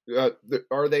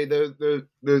are they the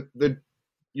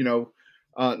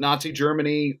Nazi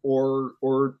Germany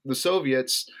or the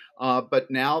Soviets. But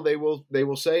now they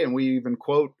will say, and we even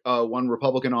quote one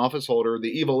Republican office holder: "The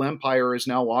evil empire is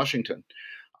now Washington."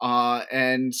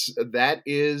 And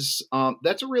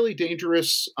that's a really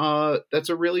dangerous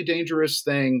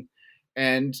thing,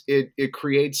 and it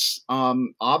creates,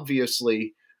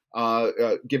 obviously,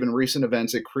 given recent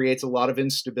events, it creates a lot of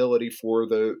instability for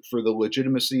the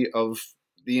legitimacy of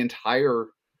the entire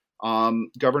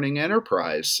governing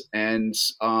enterprise. And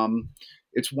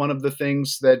it's one of the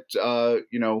things that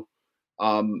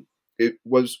it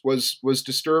was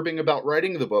disturbing about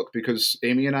writing the book, because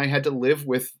Amy and I had to live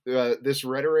with this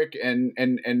rhetoric and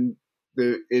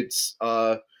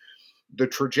the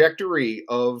trajectory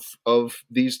of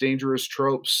these dangerous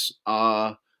tropes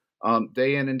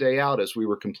day in and day out as we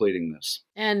were completing this.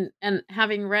 And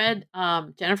having read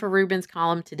Jennifer Rubin's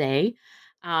column today,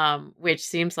 which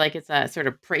seems like it's a sort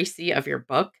of précis of your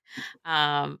book,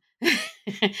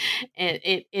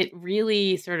 it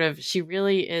really sort of, she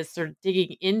really is sort of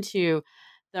digging into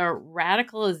the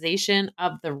radicalization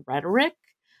of the rhetoric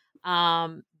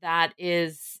that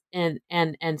is and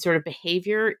sort of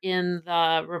behavior in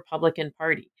the Republican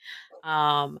Party.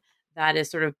 That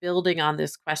is sort of building on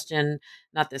this question,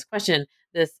 not this question,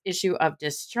 this issue of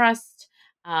distrust,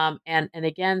 and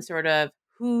again, sort of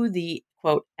who the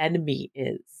quote enemy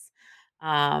is.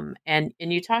 And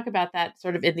you talk about that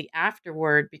sort of in the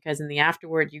afterword, because in the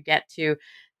afterword you get to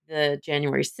the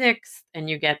January 6th, and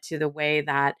you get to the way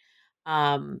that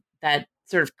that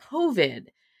sort of COVID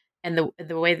and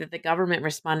the way that the government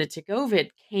responded to COVID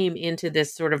came into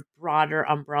this sort of broader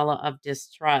umbrella of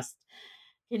distrust.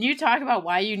 Can you talk about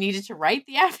why you needed to write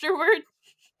the afterword?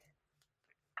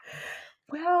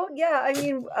 Well, yeah, I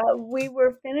mean, we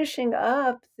were finishing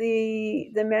up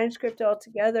the manuscript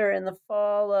altogether in the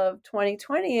fall of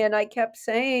 2020, and I kept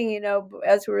saying,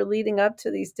 as we were leading up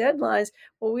to these deadlines,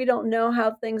 well, we don't know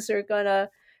how things are going to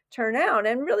turn out.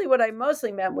 And really, what I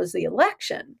mostly meant was the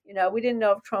election. We didn't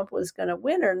know if Trump was going to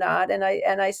win or not,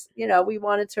 we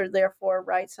wanted to therefore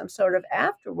write some sort of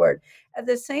afterward. At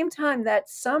the same time, that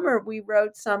summer, we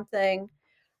wrote something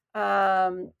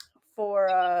um, for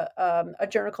a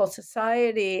journal called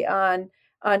Society on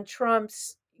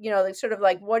Trump's, like sort of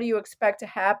like, what do you expect to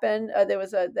happen? That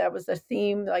was a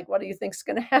theme, like, what do you think is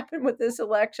going to happen with this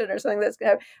election or something that's going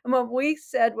to happen? And what we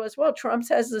said was, well, Trump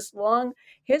has this long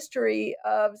history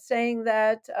of saying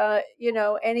that,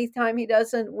 anytime he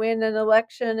doesn't win an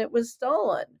election, it was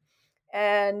stolen.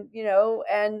 And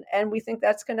we think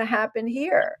that's going to happen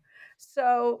here.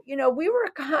 So, we were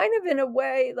kind of in a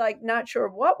way like not sure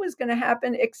what was going to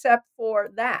happen, except for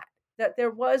that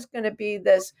there was going to be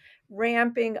this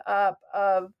ramping up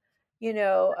of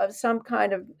some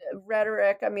kind of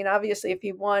rhetoric. I mean, obviously, if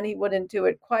he won, he wouldn't do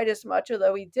it quite as much,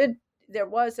 although he did. There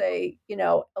was a,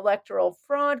 electoral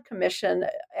fraud commission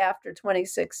after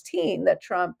 2016 that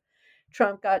Trump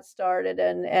got started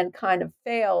and kind of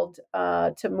failed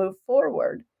to move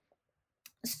forward.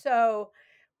 So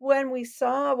when we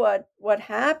saw what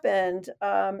happened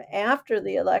after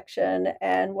the election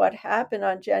and what happened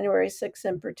on January 6th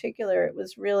in particular, it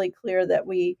was really clear that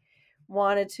we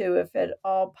wanted to, if at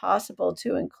all possible,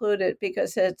 to include it,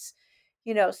 because it's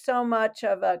so much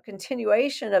of a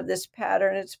continuation of this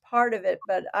pattern. It's part of it,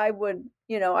 but I would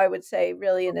say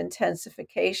really an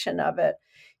intensification of it.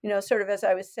 Sort of as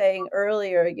I was saying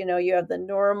earlier, you have the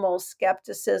normal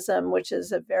skepticism, which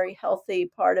is a very healthy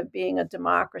part of being a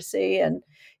democracy. And,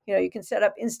 you can set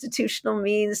up institutional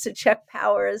means to check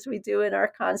power, as we do in our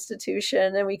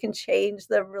Constitution, and we can change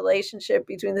the relationship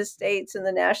between the states and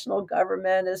the national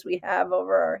government, as we have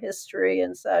over our history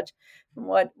and such, and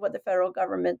what the federal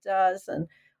government does and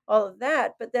all of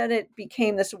that. But then it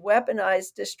became this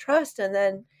weaponized distrust, and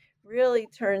then really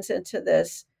turns into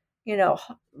this,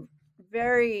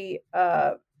 very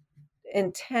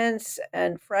intense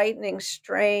and frightening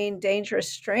dangerous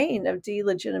strain of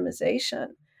delegitimization.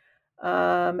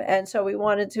 And so we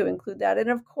wanted to include that.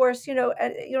 And of course,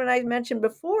 and I mentioned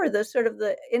before the sort of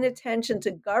the inattention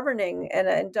to governing,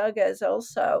 and Doug has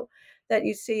also, that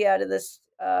you see out of this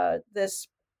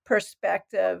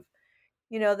perspective,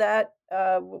 that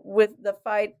with the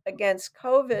fight against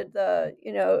COVID,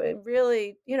 it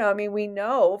really, I mean, we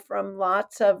know from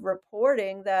lots of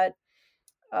reporting that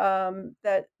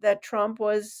that Trump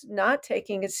was not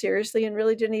taking it seriously and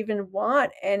really didn't even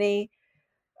want any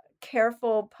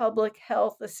careful public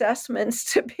health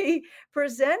assessments to be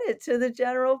presented to the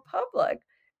general public,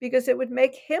 because it would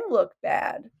make him look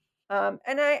bad.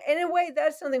 In a way,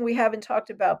 that's something we haven't talked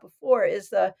about before,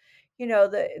 is the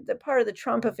part of the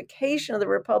Trumpification of the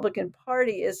Republican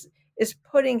Party is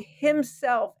putting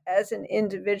himself as an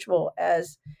individual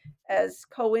as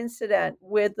coincident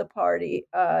with the party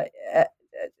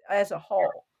as a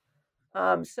whole.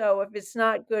 So if it's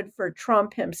not good for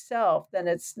Trump himself, then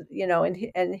it's,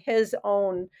 in his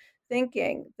own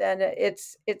thinking, then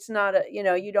it's not a,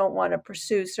 you don't want to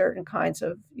pursue certain kinds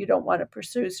of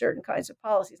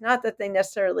policies. Not that they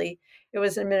necessarily, it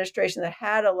was an administration that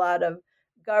had a lot of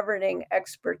governing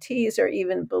expertise or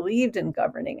even believed in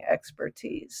governing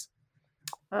expertise.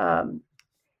 Um,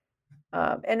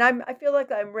 and I feel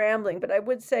like I'm rambling, but I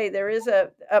would say there is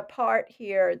a part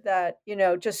here that,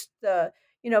 just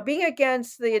being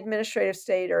against the administrative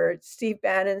state, or Steve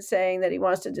Bannon saying that he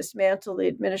wants to dismantle the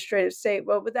administrative state.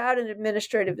 Well, without an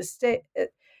administrative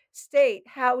state,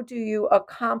 how do you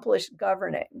accomplish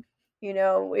governing?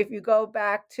 If you go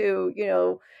back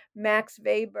to, Max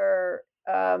Weber,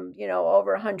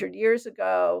 over 100 years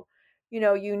ago,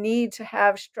 you need to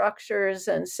have structures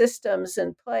and systems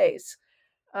in place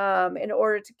in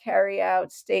order to carry out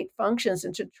state functions,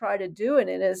 and to try to do it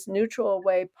in as neutral a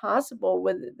way possible,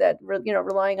 with that,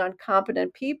 relying on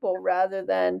competent people rather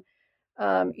than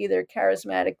either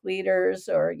charismatic leaders,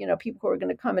 or people who are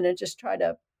going to come in and just try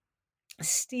to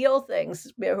steal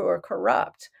things, who are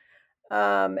corrupt.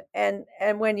 And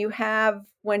when you have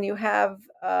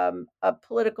a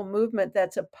political movement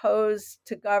that's opposed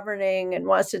to governing and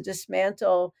wants to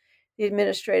dismantle the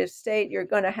administrative state, you're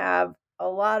going to have a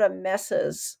lot of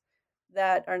messes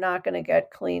that are not going to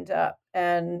get cleaned up.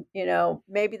 And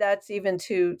maybe that's even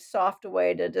too soft a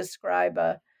way to describe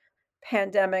a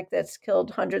pandemic that's killed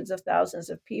hundreds of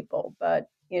thousands of people. But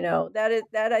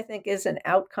that I think is an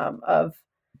outcome of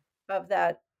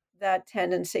that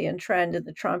tendency and trend in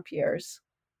the Trump years.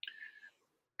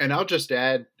 And I'll just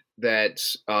add that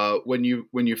when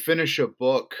you finish a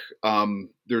book,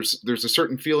 there's a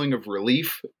certain feeling of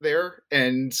relief there,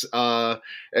 and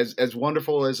as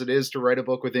wonderful as it is to write a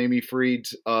book with Amy Fried,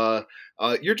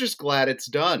 you're just glad it's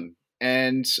done.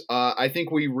 And I think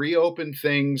we reopened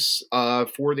things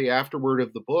for the afterword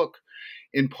of the book,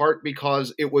 in part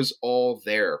because it was all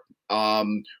there.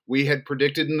 We had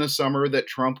predicted in the summer that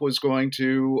Trump was going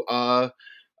to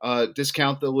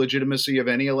discount the legitimacy of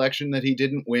any election that he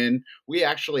didn't win. We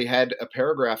actually had a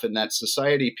paragraph in that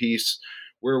Society piece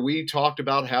where we talked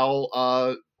about how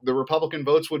the Republican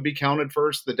votes would be counted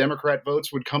first, the Democrat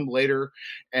votes would come later,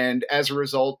 and as a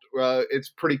result,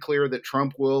 it's pretty clear that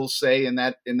Trump will say in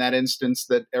that instance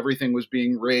that everything was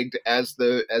being rigged as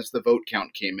the vote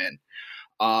count came in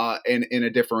a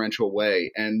differential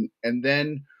way. And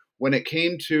then when it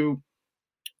came to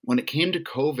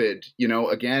COVID,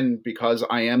 again, because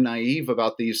I am naive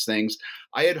about these things,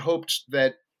 I had hoped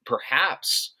that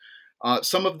perhaps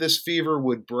some of this fever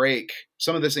would break,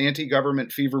 some of this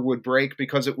anti-government fever would break,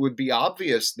 because it would be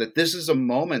obvious that this is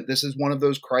one of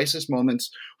those crisis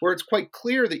moments where it's quite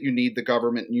clear that you need the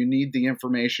government, and you need the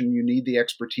information, you need the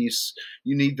expertise,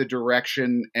 you need the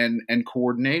direction and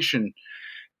coordination.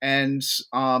 And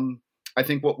I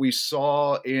think what we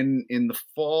saw in the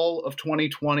fall of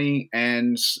 2020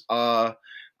 and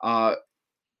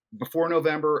before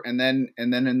November, and then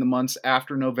in the months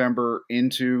after November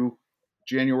into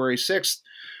January 6th,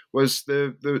 was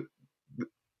the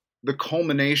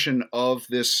culmination of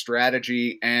this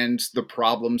strategy and the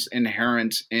problems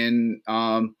inherent in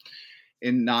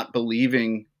not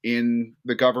believing in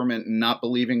the government, and not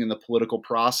believing in the political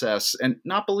process, and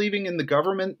not believing in the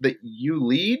government that you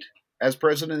lead as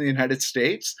president of the United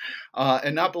States,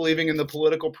 and not believing in the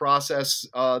political process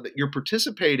that you're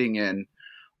participating in.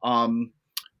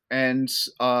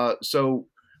 So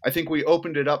I think we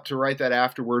opened it up to write that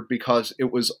afterward because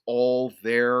it was all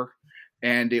there,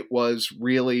 and it was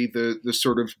really the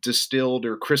sort of distilled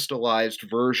or crystallized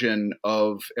version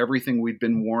of everything we'd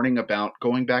been warning about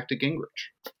going back to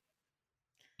Gingrich.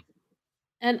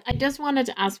 And I just wanted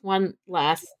to ask one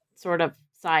last sort of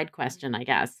side question, I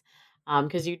guess,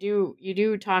 because you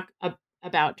do talk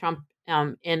about Trump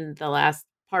in the last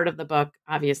part of the book,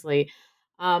 obviously,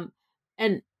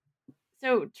 and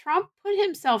so Trump put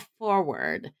himself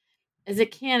forward as a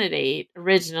candidate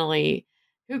originally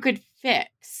who could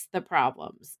fix the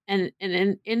problems, and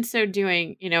in so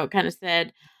doing, kind of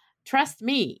said, "Trust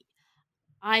me,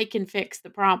 I can fix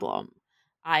the problem.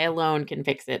 I alone can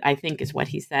fix it," I think is what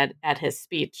he said at his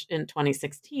speech in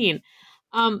 2016.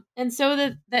 And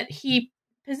so that he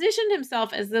positioned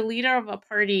himself as the leader of a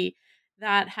party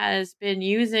that has been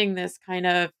using this kind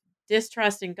of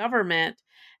distrust in government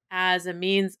as a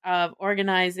means of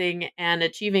organizing and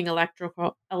achieving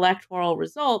electoral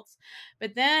results.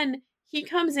 But then he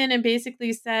comes in and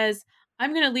basically says,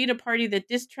 "I'm going to lead a party that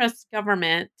distrusts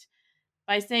government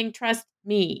by saying, trust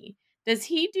me." Does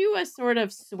he do a sort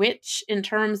of switch in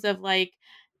terms of like,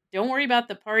 don't worry about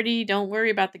the party, don't worry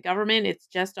about the government, it's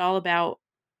just all about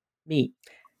me?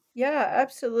 Yeah,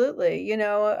 absolutely. In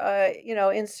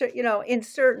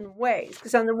certain ways,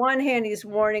 because on the one hand, he's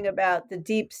warning about the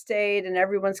deep state and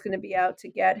everyone's going to be out to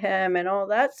get him and all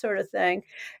that sort of thing.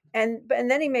 And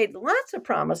then he made lots of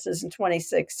promises in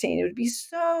 2016. It would be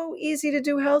so easy to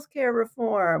do healthcare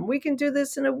reform. We can do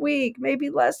this in a week, maybe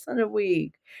less than a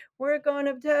week. We're going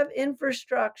to have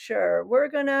infrastructure. We're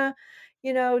going to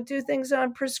do things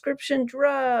on prescription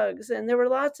drugs. And there were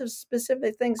lots of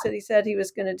specific things that he said he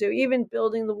was going to do, even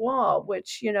building the wall,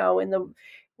 which, in the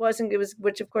wasn't, it was,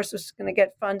 which of course was going to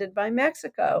get funded by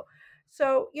Mexico.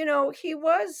 So, he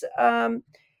was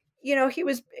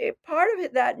part of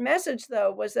it. That message,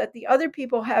 though, was that the other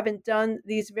people haven't done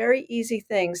these very easy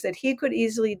things that he could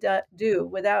easily do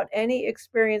without any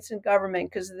experience in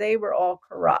government because they were all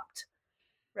corrupt,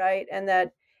 right? And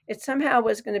that it somehow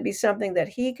was going to be something that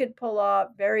he could pull off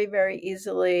very, very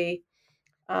easily,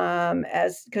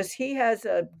 as because he has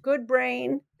a good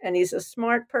brain and he's a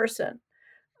smart person,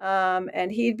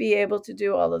 and he'd be able to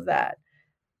do all of that.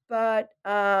 But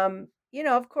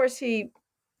of course, he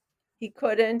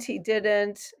couldn't, he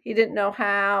didn't know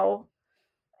how,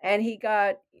 and he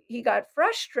got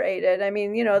frustrated. I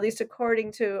mean, at least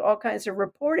according to all kinds of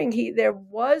reporting, he there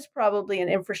was probably an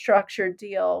infrastructure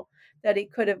deal that he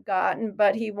could have gotten,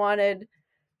 but he wanted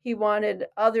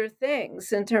other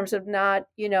things in terms of not,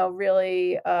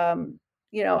 really,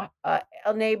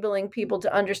 enabling people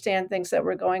to understand things that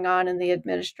were going on in the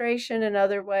administration in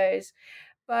other ways.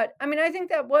 But I mean, I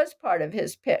think that was part of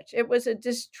his pitch. It was a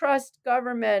distrust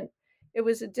government. It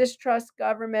was a distrust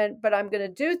government, but I'm going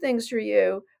to do things for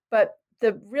you. But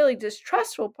the really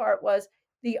distrustful part was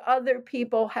the other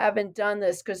people haven't done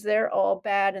this because they're all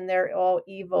bad and they're all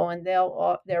evil and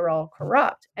they're all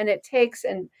corrupt. And it takes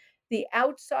the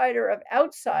outsider of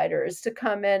outsiders to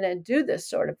come in and do this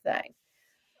sort of thing.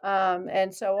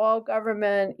 And so all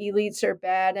government elites are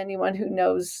bad. Anyone who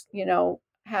knows,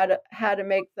 how to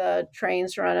make the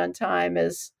trains run on time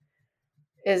is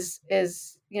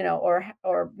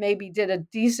or maybe did a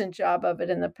decent job of it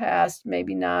in the past,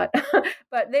 maybe not,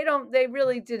 but they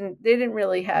didn't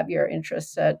really have your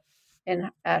interests at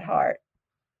heart.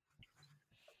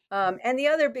 And the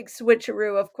other big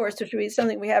switcheroo, of course, which would be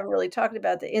something we haven't really talked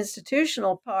about, the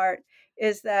institutional part,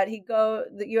 is that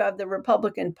you have the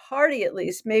Republican Party, at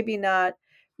least, maybe not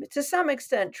to some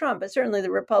extent Trump, but certainly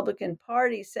the Republican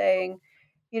Party saying,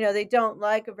 they don't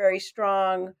like a very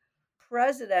strong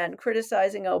president,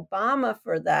 criticizing Obama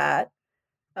for that,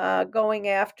 going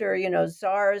after,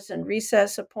 czars and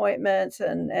recess appointments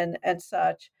and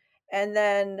such, and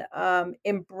then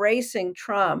embracing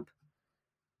Trump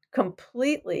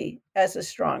completely as a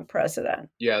strong president.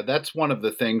 Yeah, that's one of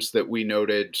the things that we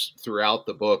noted throughout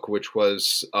the book, which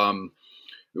was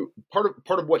part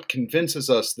of what convinces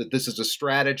us that this is a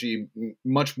strategy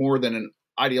much more than an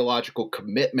ideological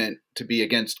commitment to be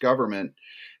against government,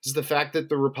 is the fact that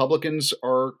the Republicans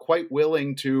are quite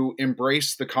willing to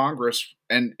embrace the Congress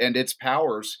and its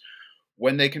powers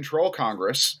when they control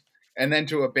Congress, and then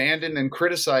to abandon and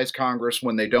criticize Congress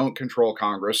when they don't control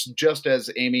Congress, just as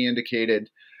Amy indicated.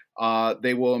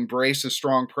 They will embrace a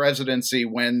strong presidency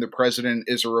when the president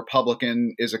is a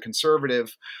Republican, is a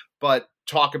conservative, but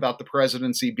talk about the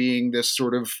presidency being this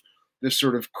sort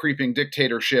of creeping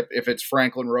dictatorship if it's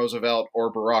Franklin Roosevelt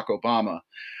or Barack Obama.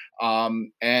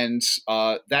 And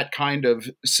that kind of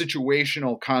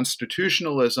situational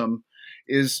constitutionalism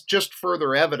is just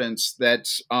further evidence that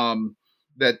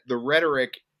that the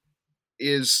rhetoric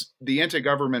is the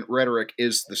anti-government rhetoric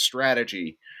is the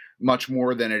strategy much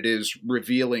more than it is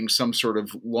revealing some sort of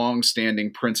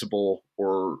long-standing principle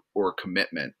or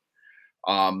commitment.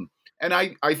 And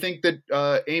I think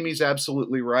that Amy's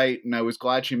absolutely right, and I was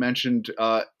glad she mentioned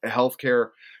healthcare.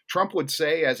 Trump would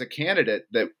say as a candidate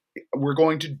that we're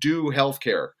going to do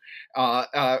healthcare,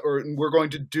 or we're going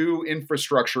to do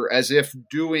infrastructure, as if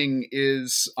doing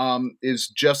is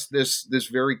just this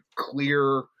very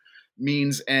clear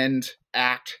means end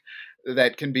act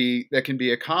that can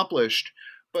be accomplished.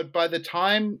 But by the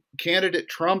time candidate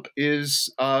Trump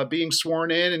is being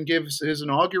sworn in and gives his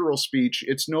inaugural speech,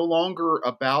 it's no longer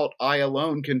about "I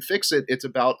alone can fix it." It's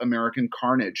about American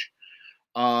carnage,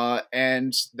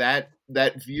 and that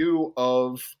view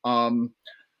of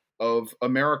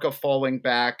America falling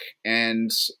back and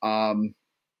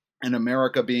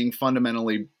America being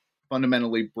fundamentally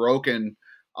broken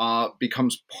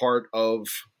becomes part of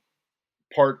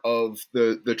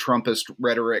the Trumpist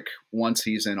rhetoric once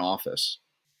he's in office.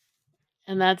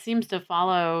 And that seems to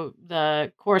follow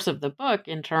the course of the book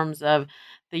in terms of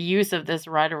the use of this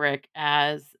rhetoric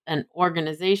as an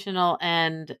organizational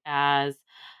end, as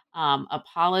a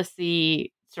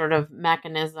policy sort of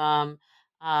mechanism,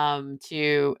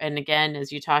 and again,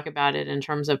 as you talk about it in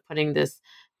terms of putting this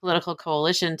political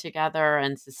coalition together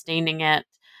and sustaining it,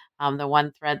 the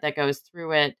one thread that goes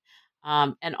through it,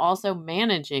 and also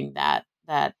managing that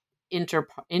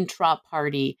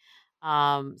intra-party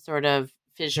sort of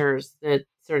fissures that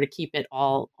sort of keep it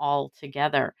all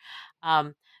together.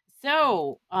 Um,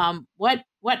 what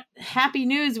happy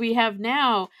news we have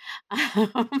now?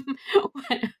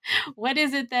 What, what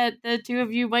is it that the two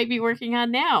of you might be working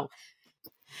on now?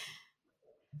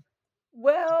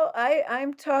 Well,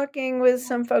 I'm talking with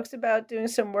some folks about doing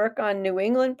some work on New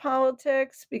England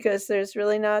politics because there's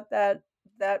really not that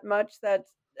much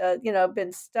that's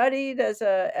been studied as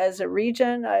a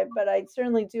region. But I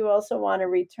certainly do also want to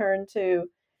return to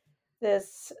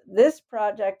this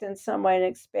project in some way and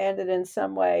expand it in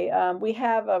some way. We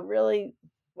have a really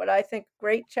what I think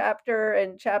great chapter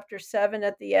in chapter 7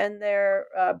 at the end there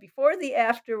before the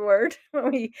afterword when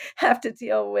we have to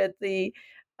deal with the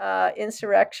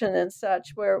insurrection and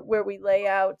such, where we lay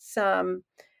out some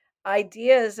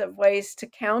ideas of ways to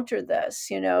counter this,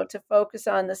 to focus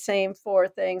on the same four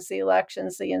things: the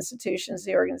elections, the institutions,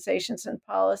 the organizations, and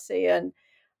policy. And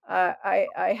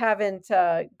I haven't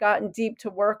gotten deep to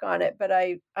work on it, but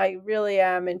I really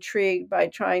am intrigued by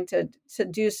trying to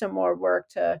do some more work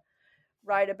to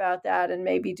write about that and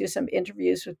maybe do some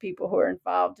interviews with people who are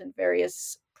involved in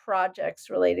various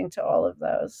projects relating to all of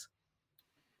those.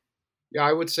 Yeah,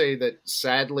 I would say that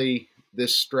sadly,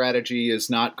 this strategy is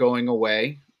not going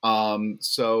away. I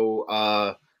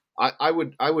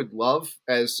would love,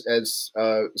 as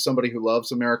somebody who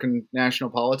loves American national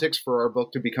politics, for our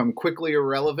book to become quickly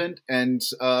irrelevant and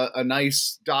a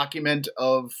nice document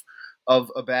of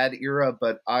a bad era.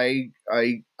 But I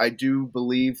do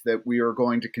believe that we are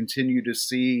going to continue to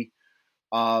see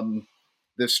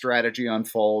this strategy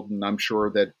unfold, and I'm sure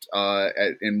that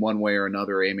in one way or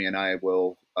another, Amy and I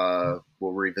will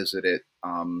revisit it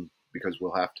because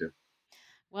we'll have to.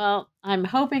 Well, I'm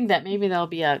hoping that maybe there'll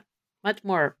be a much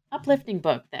more uplifting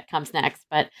book that comes next.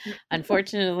 But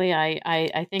unfortunately,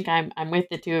 I think I'm with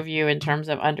the two of you in terms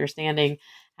of understanding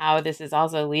how this is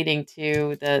also leading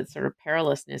to the sort of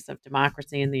perilousness of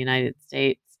democracy in the United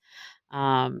States,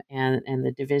 and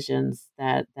the divisions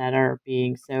that are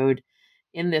being sowed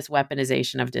in this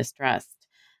weaponization of distrust.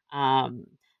 Um,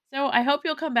 so I hope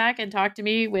you'll come back and talk to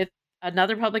me with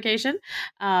another publication,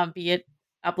 be it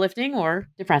uplifting or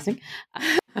depressing.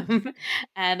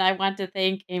 And I want to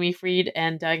thank Amy Freed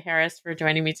and Doug Harris for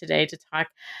joining me today to talk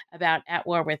about At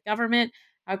War with Government: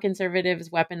 How Conservatives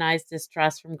Weaponized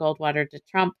Distrust from Goldwater to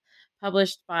Trump,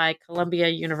 published by Columbia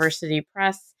University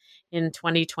Press in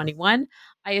 2021.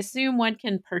 I assume one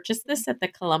can purchase this at the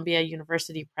Columbia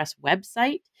University Press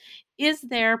website. Is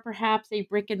there perhaps a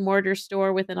brick and mortar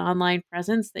store with an online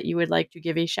presence that you would like to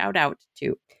give a shout out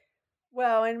to?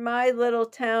 Well, in my little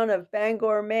town of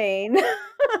Bangor, Maine,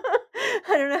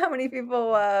 I don't know how many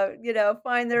people,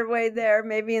 find their way there.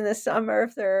 Maybe in the summer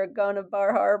if they're going to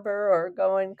Bar Harbor or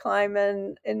going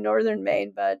climbing in northern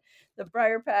Maine. But the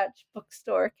Briar Patch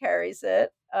bookstore carries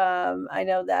it. I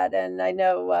know that, and I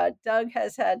know Doug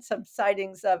has had some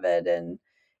sightings of it in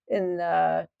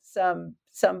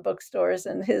some bookstores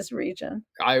in his region.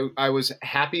 I was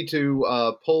happy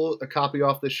to pull a copy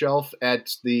off the shelf at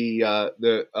the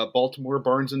Baltimore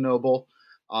Barnes and Noble,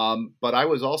 but I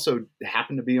was also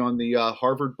happened to be on the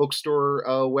Harvard Bookstore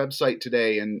website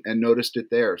today and noticed it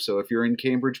there. So if you're in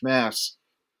Cambridge, Mass,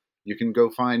 you can go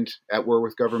find At War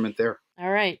with Government there. All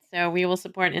right. So we will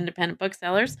support independent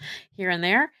booksellers here and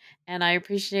there. And I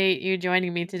appreciate you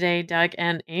joining me today, Doug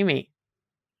and Amy.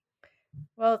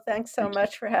 Well, thanks so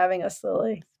much for having us,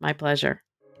 Lily. My pleasure.